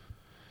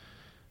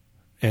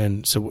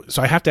 And so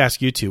I have to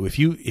ask you two, if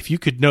you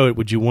could know it,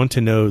 would you want to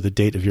know the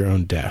date of your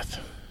own death?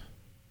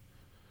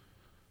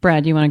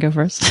 Brad, you want to go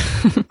first?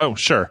 Oh,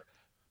 sure.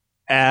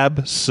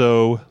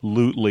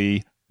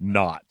 Absolutely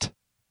not.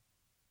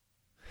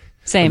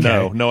 Same.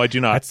 No, I do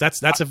not.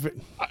 That's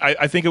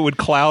I think it would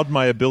cloud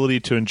my ability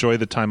to enjoy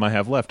the time I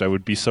have left. I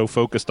would be so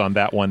focused on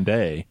that one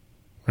day.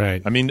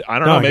 right. I mean, I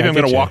don't know. Maybe I'm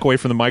going to walk away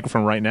from the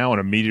microphone right now,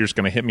 and a meteor's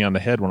going to hit me on the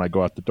head when I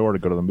go out the door to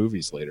go to the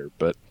movies later.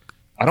 But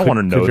I don't want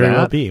to know very that.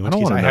 well be. I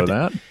don't want to know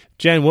that.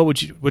 Jen,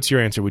 what's your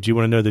answer? Would you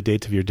want to know the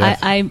date of your death?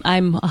 I'm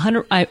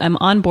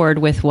on board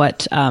with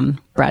what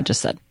Brad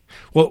just said,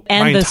 well,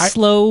 and the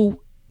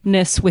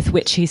slowness with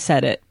which he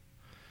said it.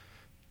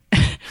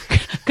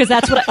 Because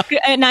that's what,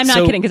 and I'm not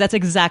kidding. Because that's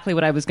exactly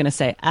what I was going to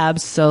say.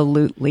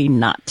 Absolutely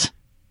not.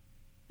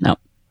 No.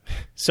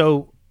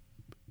 So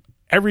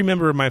every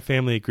member of my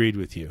family agreed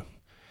with you.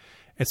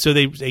 And so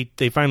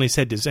they finally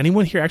said, does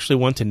anyone here actually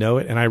want to know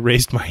it? And I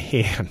raised my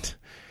hand.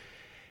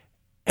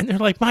 And they're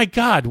like, my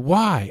God,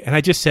 why? And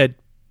I just said,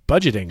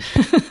 budgeting.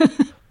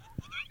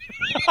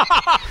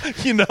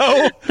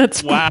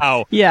 That's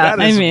wow. Yeah,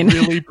 that is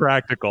really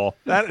practical.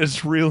 That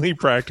is really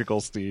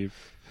practical, Steve.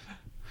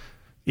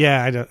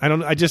 Yeah, I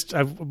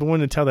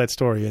wanted to tell that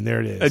story, and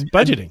there it is.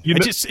 Budgeting.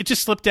 It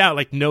just slipped out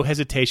like no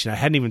hesitation. I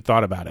hadn't even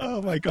thought about it.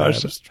 Oh my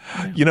gosh!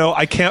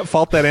 I can't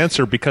fault that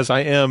answer because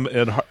I am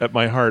at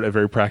my heart a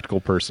very practical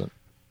person.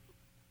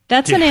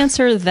 That's an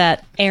answer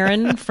that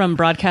Aaron from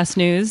Broadcast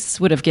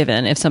News would have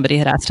given if somebody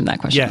had asked him that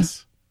question.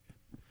 Yes,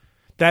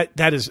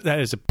 that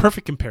is a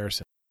perfect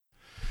comparison.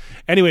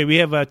 Anyway, we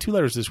have 2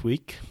 letters this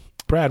week.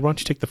 Brad, why don't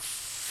you take the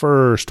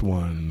first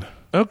one?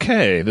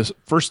 Okay, this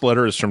first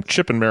letter is from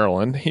Chip in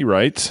Maryland. He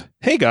writes,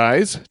 "Hey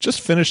guys,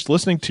 just finished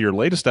listening to your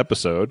latest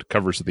episode,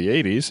 Covers of the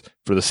 80s,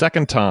 for the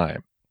second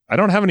time. I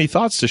don't have any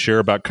thoughts to share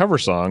about cover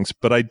songs,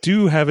 but I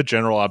do have a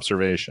general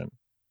observation.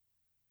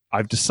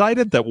 I've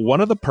decided that one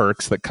of the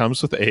perks that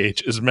comes with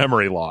age is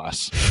memory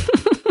loss."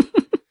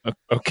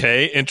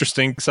 Okay,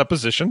 interesting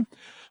supposition.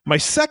 My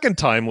second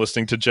time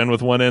listening to Jen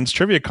with One End's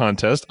trivia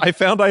contest, I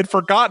found I'd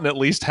forgotten at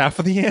least half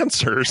of the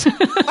answers.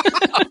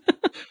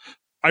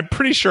 I'm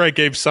pretty sure I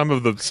gave some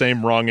of the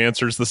same wrong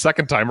answers the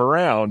second time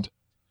around.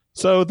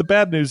 So the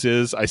bad news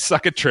is I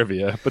suck at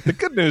trivia, but the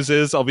good news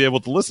is I'll be able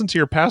to listen to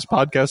your past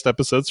podcast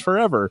episodes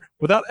forever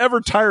without ever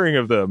tiring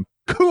of them.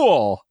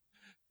 Cool.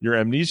 Your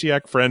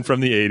amnesiac friend from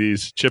the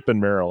 80s, Chip in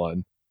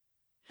Maryland.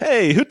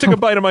 Hey, who took a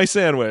bite of my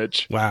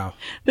sandwich? Wow.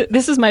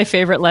 This is my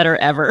favorite letter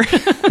ever.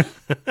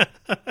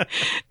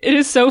 It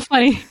is so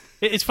funny.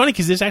 It's funny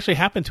because this actually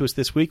happened to us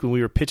this week when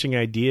we were pitching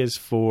ideas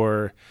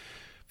for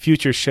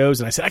future shows.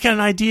 And I said, I got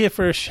an idea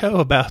for a show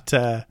about,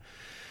 bad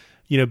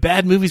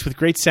movies with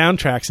great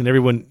soundtracks. And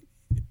everyone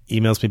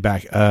emails me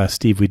back,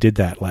 Steve, we did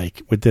that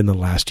like within the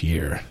last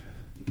year.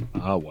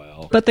 Oh,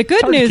 well. But the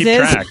good news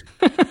is...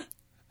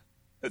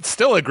 It's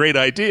still a great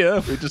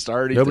idea. We just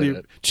already did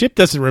it. Chip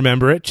doesn't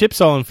remember it. Chip's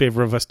all in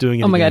favor of us doing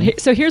it. Oh my again. God.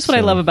 So here's what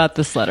I love about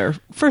this letter.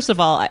 First of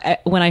all,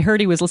 when I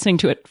heard he was listening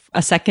to it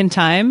a second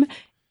time,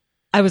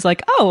 I was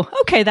like, oh,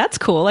 okay, that's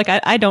cool. Like,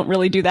 I don't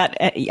really do that.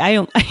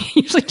 I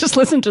usually just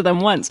listen to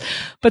them once.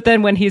 But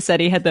then when he said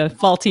he had the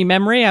faulty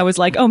memory, I was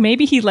like, oh,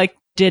 maybe he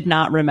did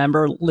not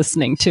remember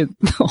listening to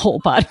the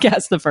whole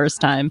podcast the first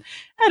time.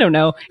 I don't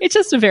know. It's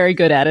just a very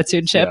good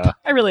attitude, Chip. Yeah,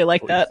 I really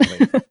like that.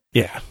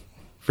 Yeah.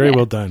 Very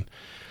well done.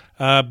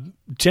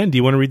 Jen, do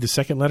you want to read the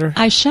second letter?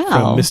 I shall.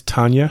 From Miss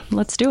Tanya.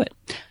 Let's do it.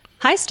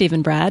 Hi, Steve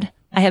and Brad.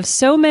 I have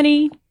so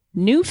many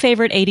new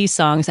favorite 80s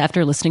songs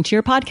after listening to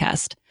your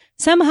podcast.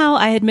 Somehow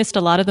I had missed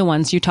a lot of the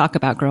ones you talk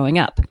about growing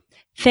up.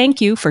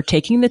 Thank you for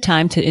taking the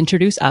time to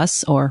introduce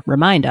us, or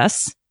remind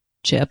us,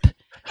 Chip,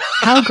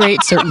 how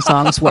great certain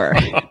songs were.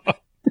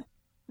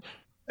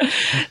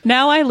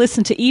 Now I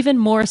listen to even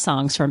more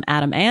songs from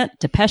Adam Ant,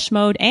 Depeche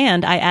Mode,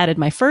 and I added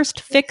my first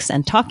Fix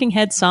and Talking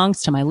Heads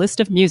songs to my list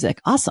of music.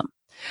 Awesome.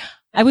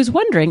 I was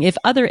wondering if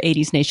other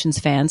 80s Nations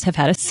fans have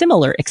had a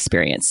similar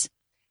experience.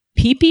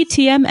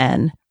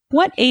 PPTMN,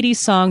 what 80s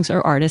songs or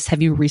artists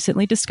have you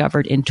recently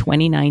discovered in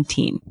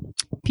 2019?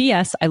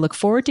 P.S. I look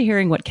forward to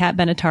hearing what Kat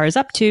Benatar is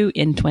up to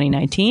in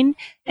 2019.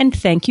 And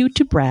thank you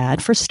to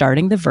Brad for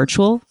starting the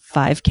virtual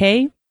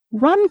 5K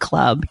run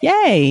club.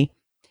 Yay!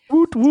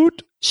 Woot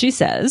woot. She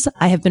says,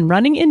 I have been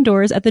running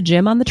indoors at the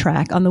gym on the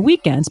track on the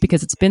weekends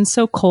because it's been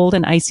so cold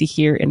and icy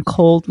here in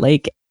Cold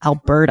Lake,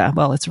 Alberta.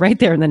 Well, it's right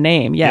there in the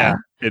name. Yeah.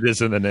 It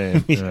is in the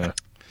name. Yeah.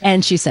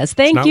 And she says,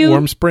 thank it's you. Not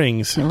Warm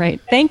Springs.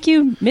 Right. Thank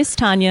you, Miss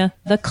Tanya,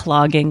 the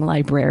clogging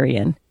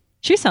librarian.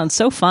 She sounds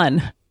so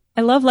fun.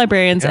 I love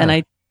librarians,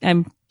 and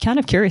I'm kind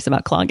of curious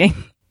about clogging.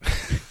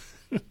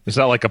 Is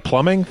that like a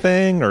plumbing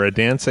thing or a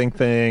dancing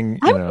thing?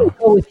 I'm going to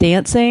go with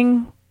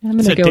dancing. I'm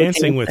going to go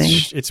dancing with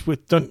it's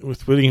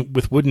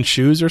with wooden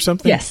shoes or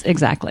something? Yes,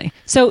 exactly.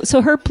 So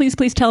her please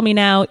tell me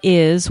now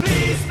is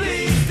Please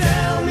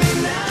tell me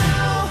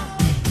now.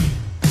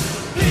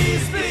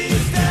 Please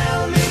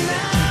tell me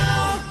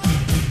now.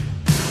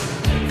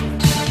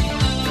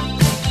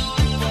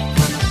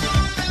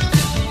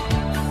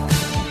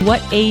 what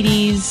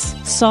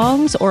 80s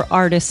songs or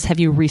artists have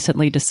you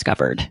recently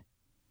discovered?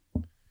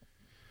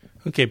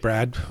 Okay,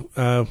 Brad.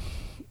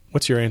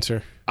 What's your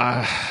answer?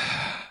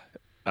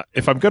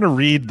 If I'm going to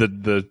read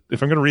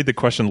the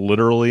question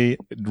literally,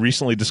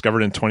 recently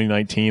discovered in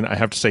 2019, I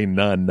have to say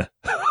none.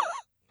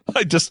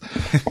 It's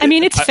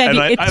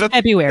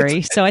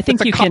February, so I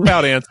think you can. It's a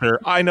cop-out answer.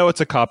 I know it's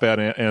a cop-out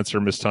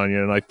answer, Miss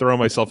Tanya, and I throw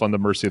myself on the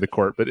mercy of the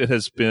court, but it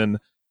has been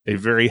a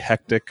very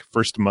hectic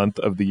first month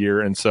of the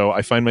year, and so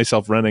I find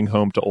myself running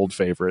home to old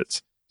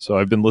favorites. So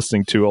I've been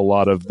listening to a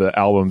lot of the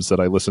albums that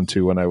I listened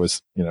to when I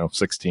was,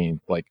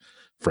 16, like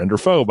Friend or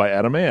Foe by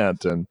Adam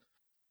Ant and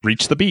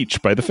Reach the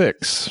Beach by The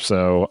Fix.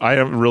 So I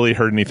haven't really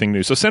heard anything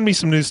new. So send me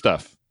some new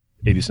stuff,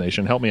 80s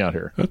Nation. Help me out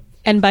here.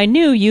 And by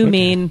new, you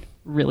mean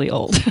really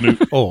old. New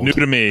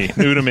to me.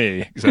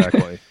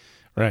 Exactly.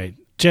 Right.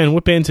 Jen,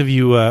 what bands have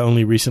you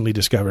only recently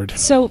discovered?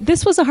 So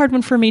this was a hard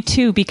one for me,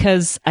 too,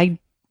 because it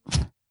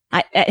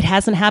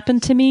hasn't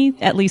happened to me,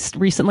 at least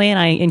recently, and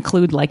I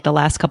include like the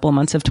last couple of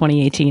months of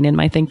 2018 in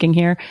my thinking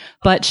here.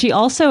 But she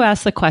also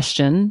asked the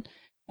question,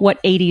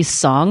 what 80s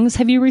songs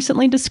have you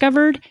recently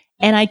discovered?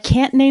 And I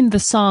can't name the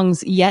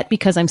songs yet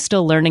because I'm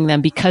still learning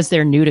them because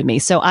they're new to me.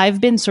 So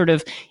I've been sort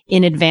of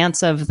in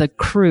advance of the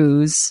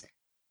cruise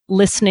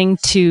listening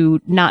to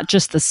not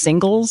just the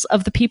singles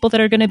of the people that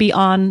are going to be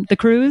on the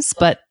cruise,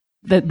 but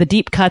the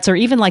deep cuts or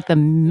even like the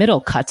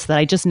middle cuts that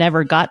I just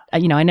never got, I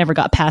never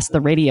got past the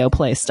radio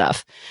play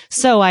stuff.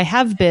 So I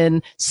have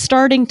been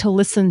starting to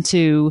listen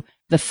to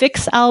the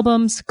Fix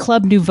albums,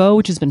 Club Nouveau,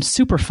 which has been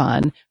super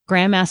fun,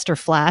 Grandmaster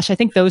Flash. I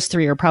think those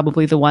three are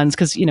probably the ones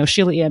because,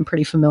 Sheila E. I'm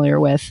pretty familiar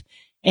with,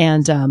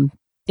 and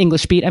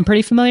English Beat I'm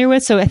pretty familiar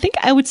with. So I think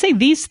I would say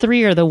these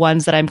three are the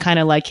ones that I'm kind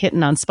of like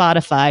hitting on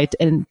Spotify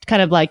and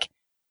kind of like,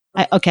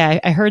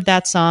 I heard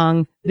that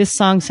song. This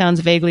song sounds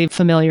vaguely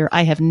familiar.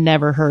 I have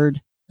never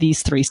heard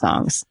these three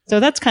songs. So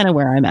that's kind of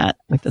where I'm at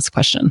with this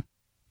question.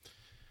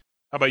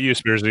 How about you,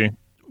 Spearsy?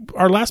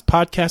 Our last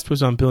podcast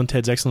was on Bill and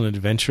Ted's Excellent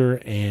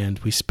Adventure, and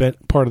we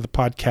spent part of the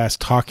podcast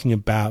talking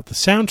about the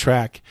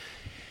soundtrack.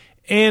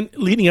 And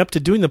leading up to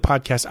doing the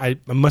podcast, I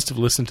must have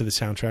listened to the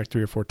soundtrack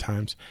 3 or 4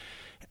 times.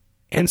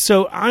 And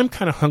so I'm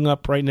kind of hung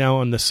up right now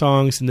on the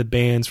songs and the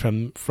bands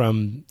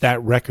from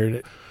that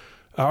record.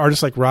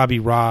 artists like Robbie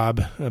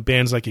Robb,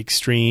 bands like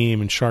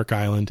Extreme and Shark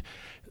Island.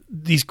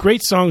 These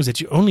great songs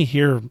that you only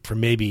hear for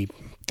maybe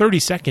 30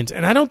 seconds.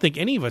 And I don't think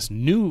any of us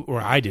knew,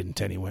 or I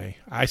didn't anyway.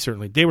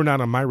 They were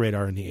not on my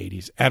radar in the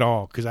 80s at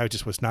all because I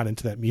just was not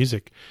into that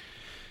music.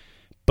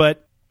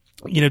 But,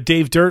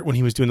 Dave Dirt, when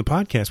he was doing the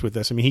podcast with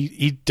us, I mean,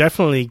 he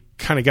definitely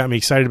kind of got me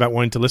excited about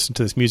wanting to listen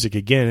to this music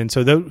again. And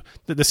so the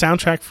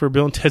soundtrack for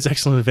Bill and Ted's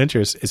Excellent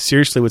Adventures is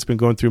seriously what's been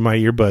going through my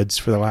earbuds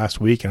for the last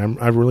week, and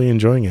I'm really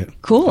enjoying it.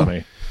 Cool.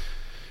 Funny.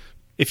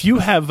 If you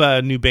have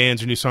new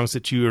bands or new songs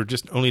that you are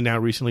just only now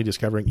recently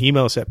discovering,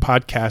 email us at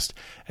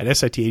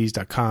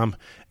podcast@sit80s.com,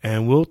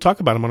 and we'll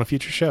talk about them on a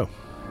future show.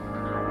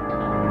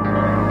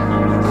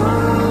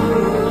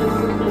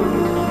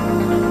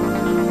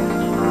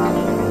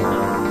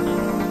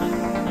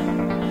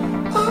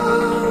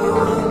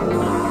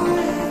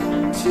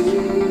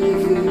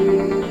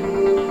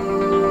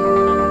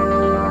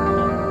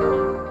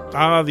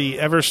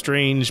 The ever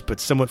strange but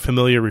somewhat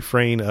familiar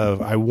refrain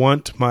of "I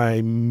want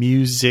my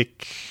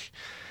music"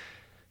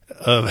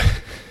 of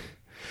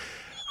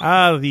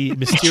the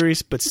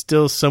mysterious but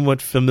still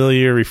somewhat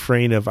familiar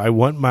refrain of "I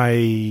want my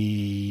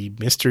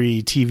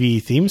mystery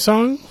TV theme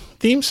song."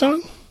 Did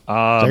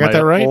I got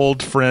that right?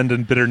 Old friend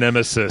and bitter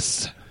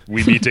nemesis.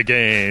 We meet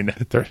again.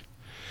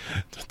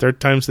 Third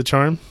time's the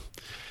charm.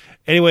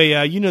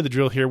 Anyway, you know the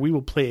drill here. We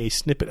will play a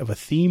snippet of a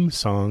theme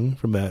song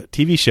from a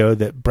TV show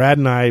that Brad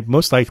and I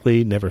most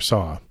likely never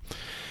saw.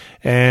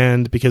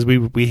 And because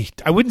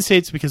I wouldn't say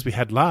it's because we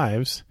had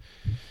lives.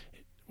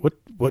 What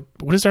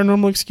is our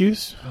normal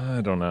excuse?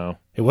 I don't know.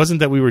 It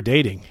wasn't that we were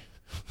dating.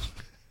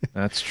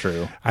 That's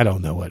true. I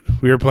don't know what.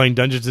 We were playing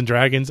Dungeons and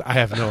Dragons. I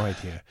have no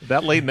idea.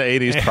 That late in the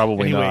 80s,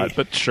 probably Anyway. not.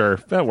 But sure,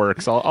 that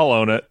works. I'll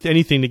own it.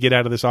 Anything to get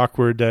out of this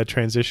awkward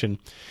transition.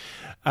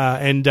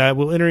 And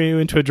we'll enter you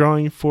into a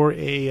drawing for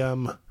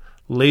a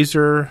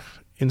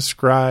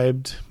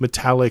laser-inscribed,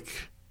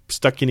 metallic,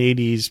 stuck in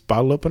 80s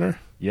bottle opener.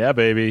 Yeah,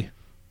 baby.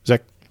 Is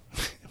that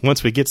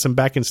once we get some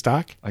back in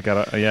stock?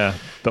 The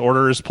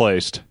order is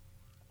placed.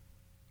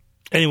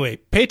 Anyway,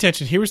 pay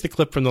attention. Here was the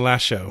clip from the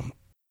last show.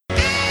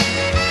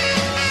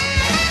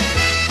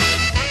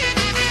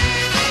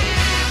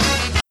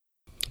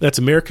 That's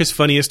America's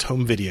Funniest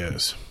Home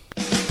Videos.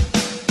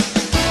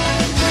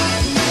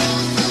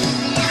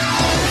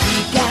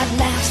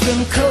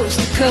 From coast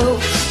to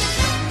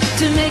coast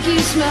to make you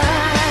smile,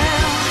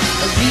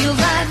 a real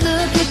life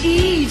look at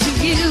each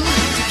of you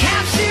to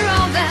capture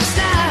all that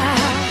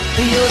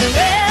style. You're the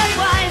red,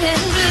 white,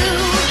 and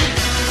blue,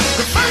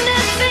 the fun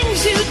and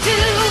things you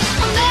do.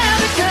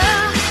 America,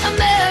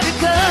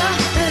 America,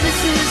 this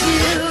is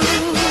you.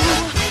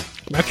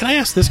 Now, can I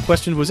ask this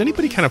question? Was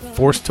anybody kind of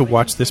forced to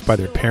watch this by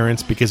their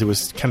parents because it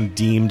was kind of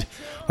deemed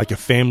like a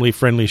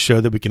family-friendly show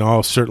that we can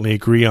all certainly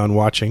agree on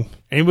watching?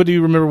 Anybody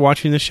remember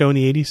watching this show in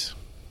the 80s?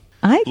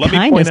 I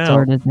kind of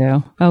sort of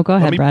do. Oh, go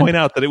ahead, Let me Brad. point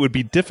out that it would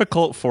be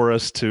difficult for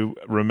us to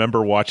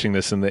remember watching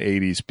this in the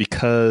 80s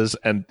because,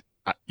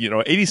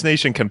 80s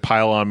Nation can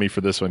pile on me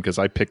for this one because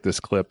I picked this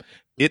clip.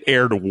 It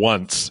aired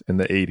once in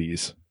the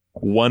 80s.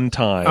 One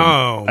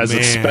time as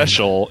a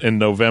special in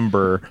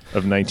November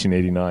of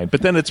 1989.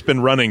 But then it's been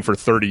running for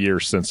 30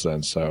 years since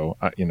then. So,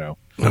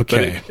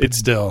 Okay, it's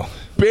still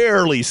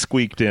barely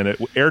squeaked in.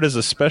 It aired as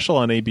a special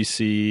on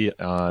ABC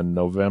on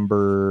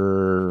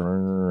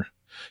November...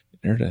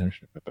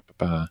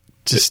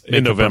 just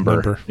in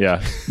November.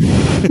 Yeah.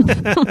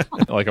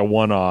 Like a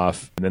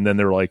one-off. And then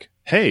they're like,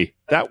 hey,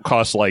 that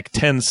costs like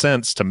 10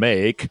 cents to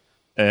make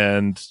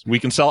and we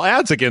can sell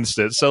ads against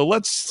it. So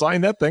let's sign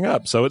that thing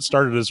up. So it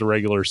started as a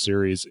regular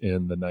series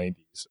in the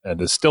 90s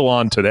and is still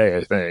on today,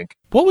 I think.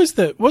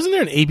 wasn't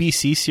there an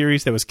ABC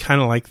series that was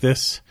kind of like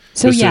this?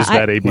 So this yeah, is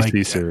that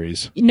ABC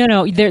series.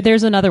 No,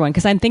 there's another one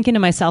because I'm thinking to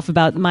myself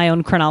about my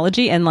own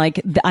chronology and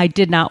I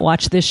did not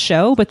watch this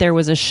show, but there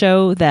was a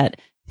show that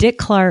Dick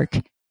Clark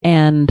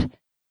and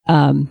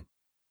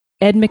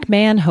Ed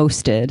McMahon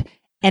hosted,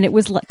 and it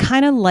was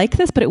kind of like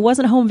this, but it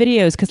wasn't home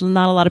videos because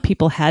not a lot of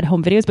people had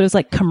home videos, but it was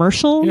like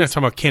commercials. You're not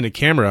talking about Candid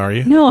Camera, are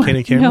you? No,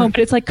 Candid Camera? no, but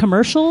it's like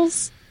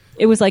commercials.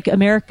 It was like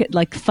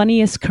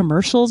funniest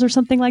commercials or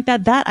something like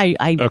that. That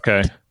I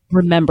okay.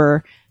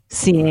 remember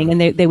seeing, and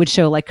they would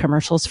show like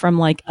commercials from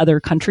like other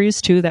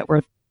countries too that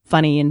were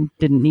funny and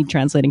didn't need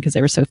translating because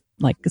they were so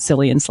like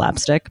silly and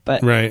slapstick.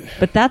 But right.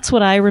 But that's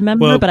what I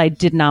remember. But I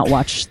did not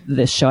watch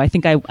this show. I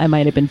think I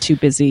might have been too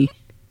busy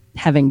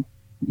having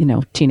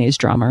teenage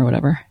drama or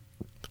whatever.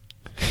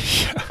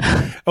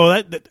 Yeah.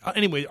 Oh,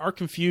 anyway, our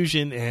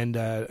confusion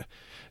and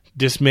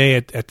dismay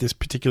at this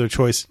particular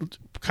choice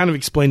kind of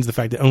explains the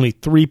fact that only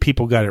 3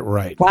 people got it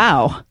right.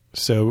 Wow.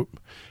 So,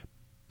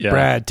 yeah,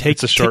 Brad,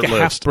 take a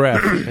half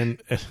breath,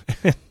 and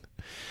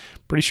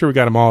pretty sure we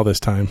got them all this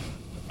time.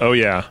 Oh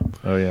yeah.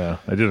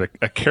 I did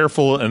a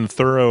careful and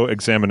thorough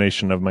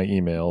examination of my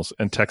emails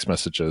and text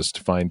messages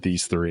to find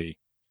these 3.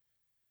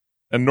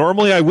 And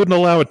normally I wouldn't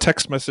allow a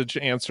text message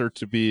answer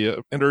to be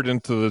entered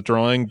into the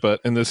drawing,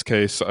 but in this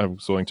case, I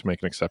was going to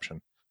make an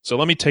exception. So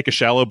let me take a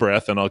shallow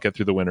breath and I'll get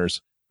through the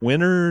winners.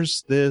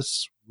 Winners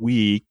this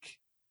week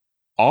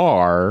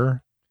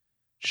are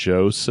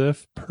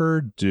Joseph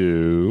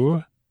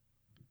Perdue,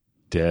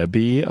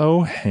 Debbie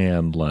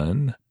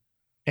O'Hanlon,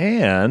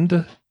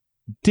 and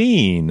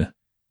Dean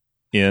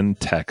in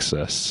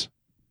Texas.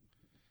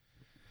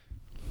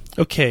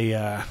 Okay,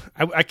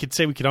 I could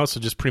say we could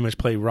also just pretty much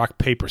play rock,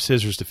 paper,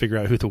 scissors to figure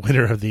out who the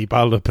winner of the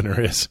bottle opener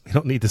is. We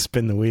don't need to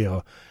spin the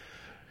wheel.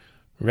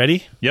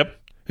 Ready? Yep.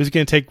 Who's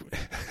going to take...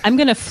 I'm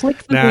going to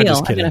flick the Nah, wheel.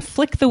 just I'm kidding. going to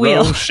flick the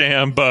wheel.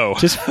 Rochambeau.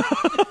 Just...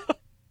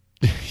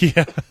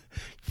 yeah.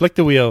 Flick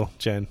the wheel,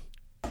 Jen.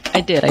 I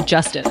did. I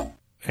just did.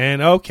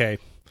 And okay.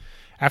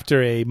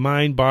 After a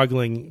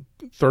mind-boggling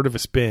third of a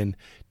spin,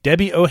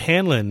 Debbie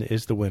O'Hanlon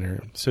is the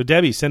winner. So,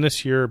 Debbie, send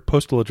us your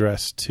postal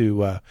address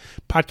to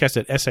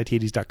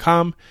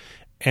podcast@sit80s.com.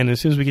 And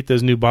as soon as we get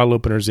those new bottle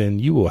openers in,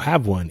 you will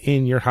have one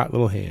in your hot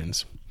little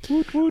hands.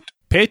 Woot, woot.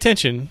 Pay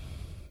attention.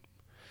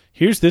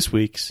 Here's this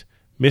week's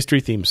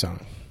mystery theme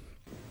song.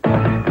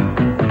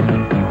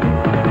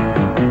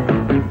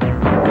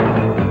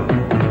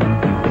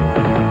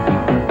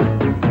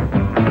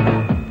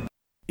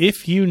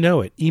 If you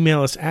know it,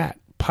 email us at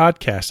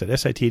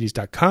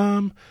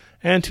podcast@sit80s.com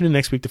and tune in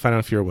next week to find out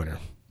if you're a winner.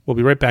 We'll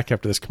be right back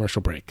after this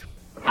commercial break.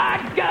 I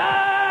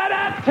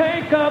gotta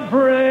take a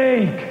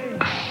break.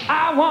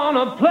 I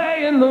wanna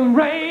play in the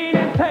rain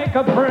and take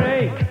a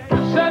break.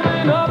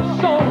 7-Up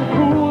so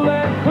cool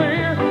and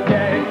clear.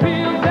 Yeah, it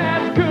feels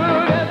as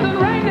good as the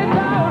rain that's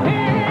out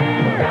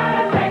here.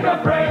 Gotta take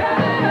a break.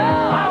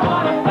 7-Up. I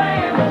wanna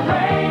play in the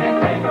rain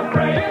and take a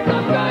break. It's so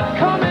good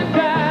coming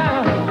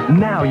down.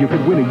 Now you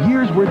could win a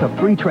year's worth of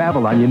free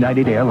travel on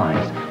United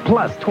Airlines,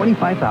 plus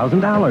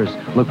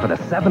 $25,000. Look for the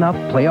 7-Up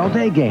Play All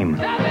Day game.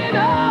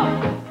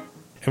 7-Up.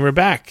 And we're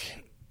back.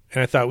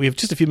 And I thought we have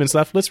just a few minutes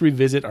left. Let's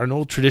revisit our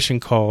old tradition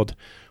called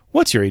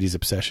What's Your 80s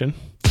Obsession?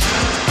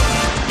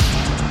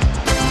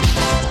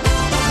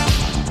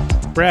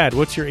 Brad,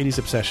 what's your 80s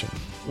obsession?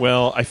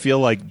 Well, I feel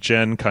like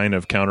Jen kind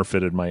of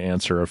counterfeited my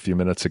answer a few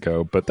minutes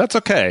ago, but that's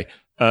okay.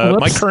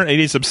 My current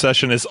 80s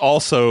obsession is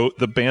also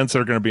the bands that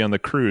are going to be on the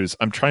cruise.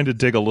 I'm trying to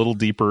dig a little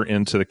deeper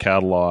into the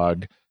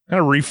catalog, kind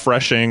of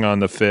refreshing on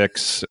the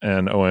Fix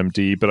and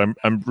OMD, but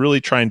I'm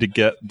really trying to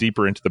get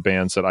deeper into the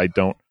bands that I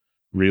don't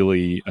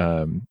really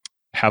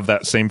have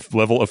that same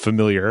level of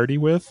familiarity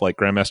with, like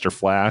Grandmaster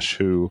Flash,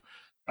 who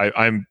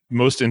I'm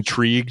most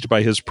intrigued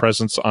by his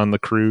presence on the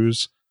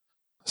cruise.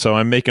 So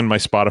I'm making my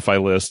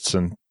Spotify lists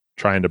and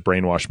trying to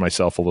brainwash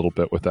myself a little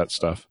bit with that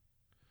stuff.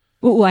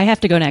 Ooh, I have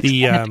to go next. I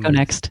have to go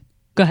next.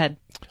 Go ahead.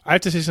 I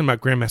have to say something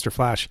about Grandmaster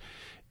Flash.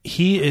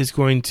 He is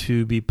going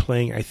to be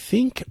playing, I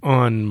think,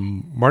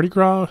 on Mardi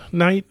Gras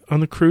night on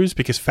the cruise,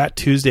 because Fat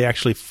Tuesday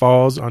actually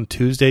falls on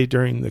Tuesday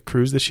during the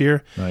cruise this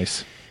year.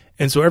 Nice.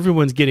 And so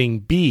everyone's getting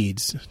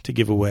beads to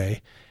give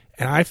away.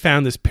 And I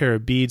found this pair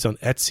of beads on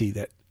Etsy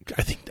that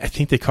I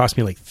think they cost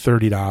me like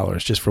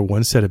 $30 just for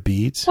one set of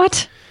beads.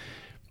 What?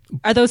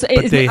 Are those?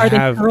 Are they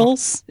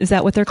pearls? Is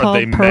that what they're called? Are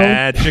they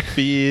magic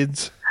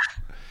beads?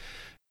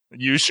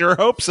 You sure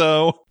hope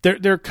so.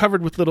 They're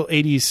covered with little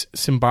 80s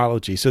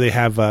symbology. So they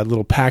have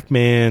little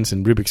Pac-Mans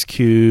and Rubik's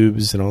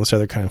Cubes and all this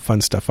other kind of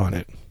fun stuff on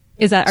it.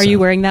 Are you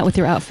wearing that with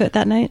your outfit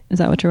that night? Is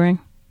that what you're wearing?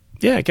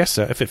 Yeah, I guess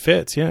so. If it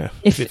fits, yeah.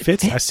 If it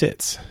fits, I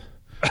sits.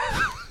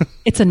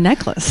 It's a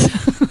necklace.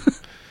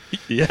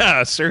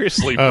 Yeah,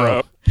 seriously,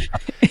 bro.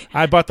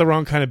 I bought the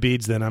wrong kind of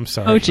beads then. I'm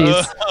sorry. Oh,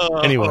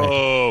 jeez.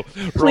 Anyway.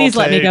 Please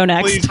let me go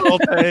next. Please roll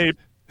tape.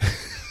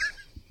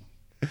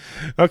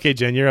 Okay,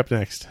 Jen, you're up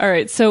next. All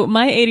right. So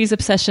my 80s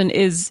obsession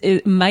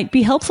it might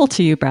be helpful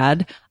to you,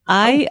 Brad.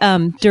 I,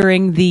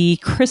 during the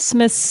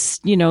Christmas,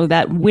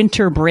 that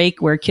winter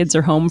break where kids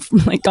are home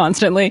like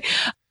constantly,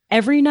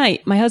 every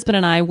night my husband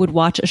and I would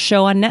watch a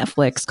show on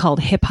Netflix called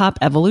Hip Hop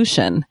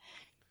Evolution.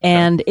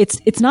 And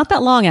it's not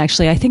that long,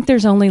 actually. I think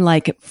there's only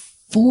like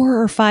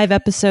 4 or 5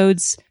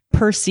 episodes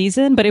per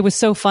season, but it was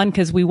so fun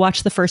because we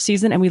watched the first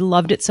season and we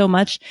loved it so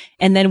much.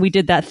 And then we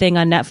did that thing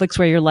on Netflix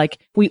where you're like,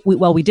 we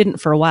didn't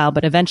for a while,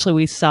 but eventually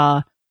we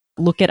saw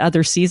look at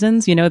other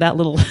seasons, that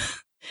little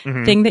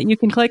thing that you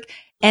can click.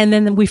 And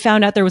then we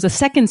found out there was a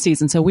second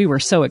season. So we were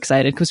so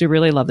excited because we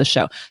really love the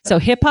show. So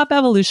Hip Hop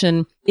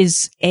Evolution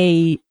is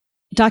a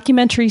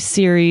documentary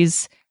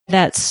series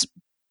that's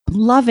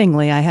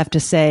lovingly, I have to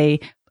say,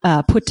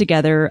 put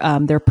together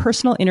their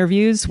personal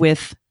interviews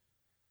with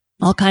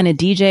all kind of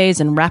DJs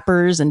and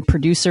rappers and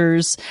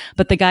producers.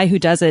 But the guy who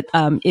does it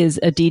is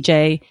a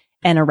DJ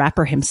and a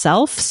rapper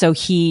himself. So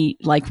he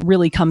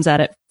really comes at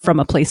it from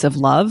a place of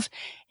love.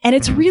 And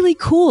it's really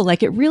cool.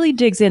 It really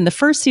digs in. The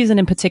first season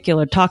in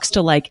particular talks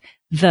to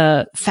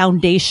the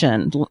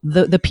foundation,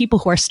 the people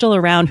who are still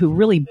around who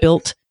really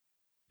built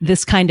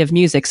this kind of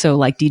music. So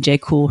DJ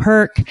Kool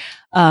Herc,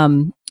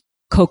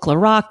 Coke La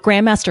Rock,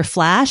 Grandmaster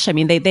Flash. I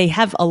mean, they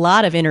have a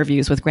lot of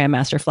interviews with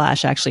Grandmaster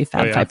Flash. Actually,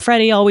 Fab Five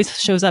Freddy always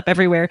shows up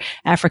everywhere.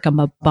 Africa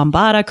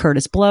Bambaataa,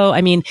 Curtis Blow. I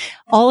mean,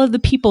 all of the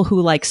people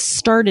who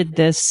started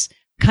this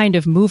kind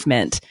of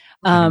movement.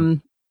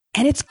 And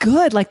it's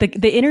good.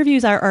 The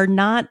interviews are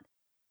not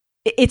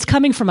it's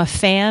coming from a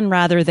fan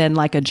rather than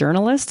like a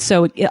journalist.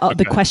 So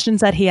the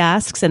questions that he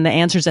asks and the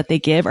answers that they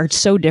give are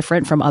so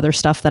different from other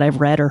stuff that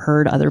I've read or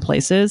heard other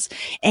places.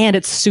 And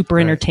it's super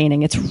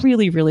entertaining. It's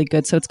really, really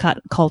good. So it's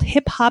called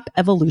Hip Hop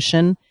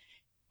Evolution,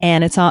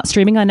 and it's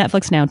streaming on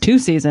Netflix now, 2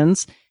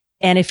 seasons.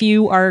 And if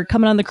you are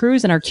coming on the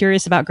cruise and are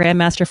curious about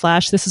Grandmaster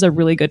Flash, this is a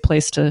really good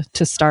place to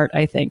start,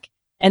 I think.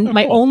 And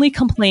my only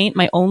complaint,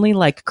 my only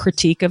like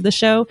critique of the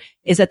show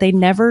is that they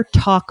never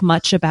talk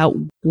much about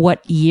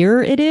what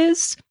year it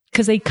is,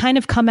 because they kind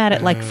of come at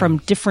it like from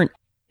different,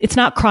 it's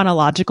not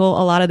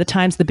chronological a lot of the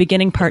times. The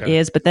beginning part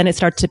is, but then it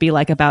starts to be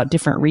like about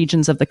different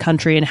regions of the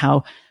country and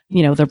how,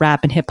 you know, the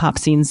rap and hip hop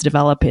scenes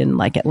develop in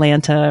like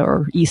Atlanta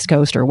or East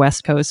Coast or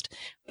West Coast.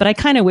 But I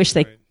kind of wish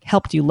they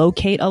helped you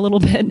locate a little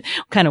bit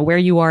kind of where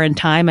you are in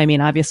time. I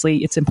mean,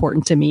 obviously it's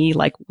important to me,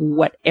 like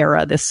what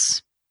era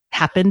this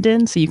happened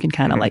in. So you can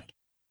kind of like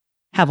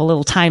have a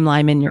little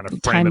timeline in your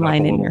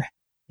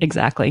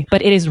exactly.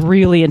 But it is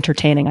really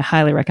entertaining. I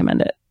highly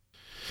recommend it.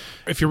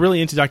 If you're really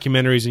into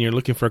documentaries and you're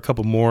looking for a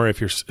couple more,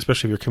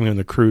 especially if you're coming on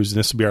the cruise, and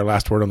this will be our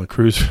last word on the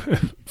cruise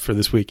for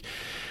this week.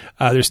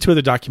 There's 2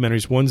 other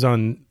documentaries. One's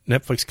on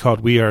Netflix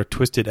called We Are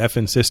Twisted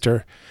Effin'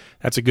 Sister.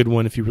 That's a good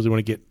one if you really want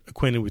to get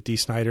acquainted with Dee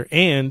Snider.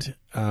 And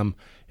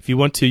if you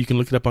want to, you can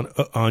look it up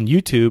on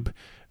YouTube.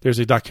 There's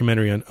a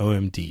documentary on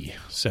OMD.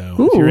 So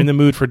if you're in the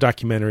mood for a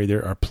documentary,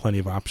 there are plenty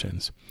of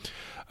options.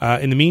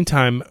 In the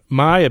meantime,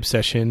 my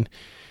obsession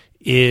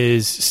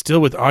is still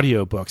with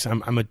audiobooks.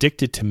 I'm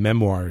addicted to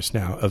memoirs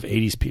now of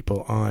 80s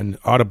people on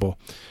Audible.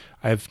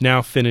 I've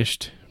now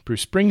finished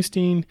Bruce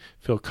Springsteen,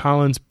 Phil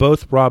Collins,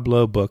 both Rob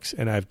Lowe books,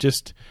 and I've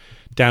just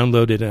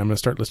downloaded, and I'm going to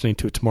start listening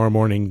to it tomorrow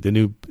morning, the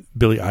new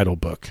Billy Idol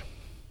book.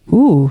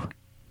 Ooh.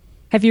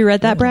 Have you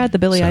read that, Brad, the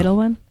Billy Idol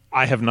one?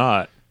 I have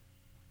not.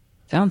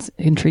 Sounds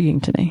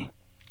intriguing to me.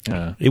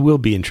 It will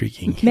be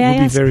intriguing. It will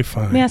be very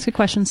fun. May I ask a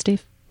question,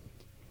 Steve?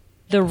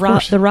 The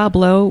Rob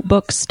Lowe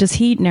books, does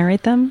he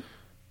narrate them?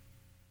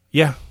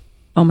 Yeah.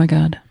 Oh my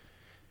God.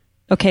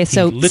 Okay,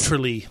 so he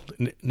literally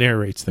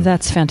narrates them.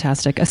 That's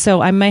fantastic.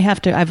 So I might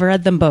have to. I've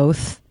read them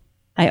both.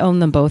 I own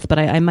them both, but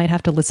I might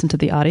have to listen to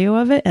the audio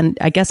of it. And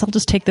I guess I'll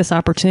just take this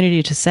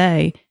opportunity to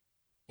say,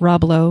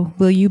 Rob Lowe,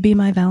 will you be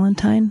my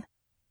Valentine?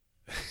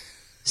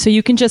 So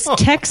you can just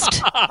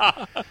text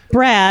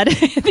Brad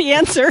the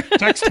answer.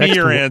 Text me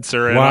your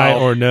answer, and why I'll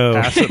or no.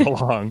 pass it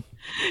along.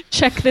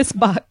 Check this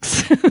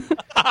box.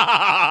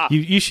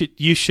 You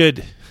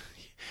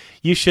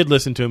should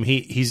listen to him.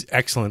 He's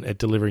excellent at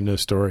delivering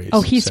those stories.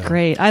 Oh, he's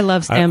great. I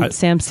love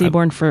Sam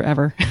Seaborn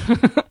forever.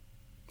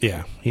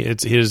 Yeah, he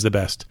is the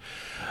best.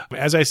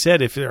 As I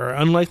said, if there are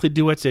unlikely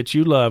duets that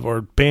you love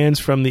or bands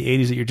from the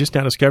 80s that you're just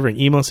now discovering,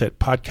 email us at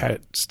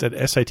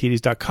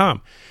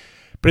podcast@sitds.com.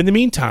 But in the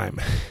meantime,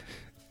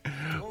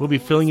 we'll be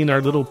filling in our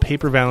little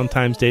paper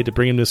Valentine's Day to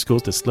bring them to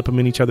schools to slip them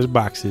in each other's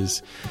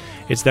boxes.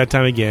 It's that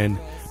time again.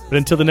 But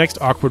until the next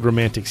awkward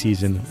romantic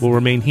season, we'll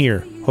remain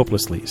here,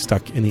 hopelessly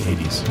stuck in the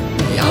 80s.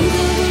 Beyond the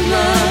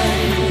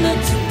line,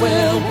 that's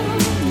where I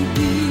wanna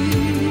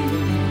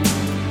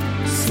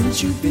be.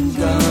 Since you've been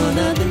gone,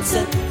 I've been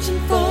searching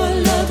for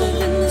a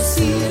lover in the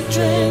sea of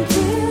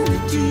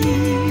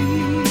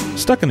tranquility.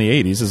 Stuck in the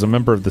 80s is a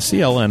member of the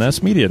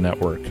CLNS Media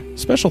Network.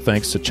 Special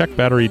thanks to Check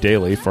Battery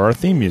Daily for our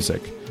theme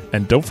music.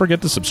 And don't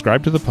forget to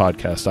subscribe to the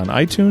podcast on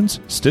iTunes,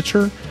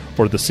 Stitcher,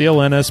 or the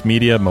CLNS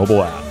Media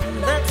mobile app.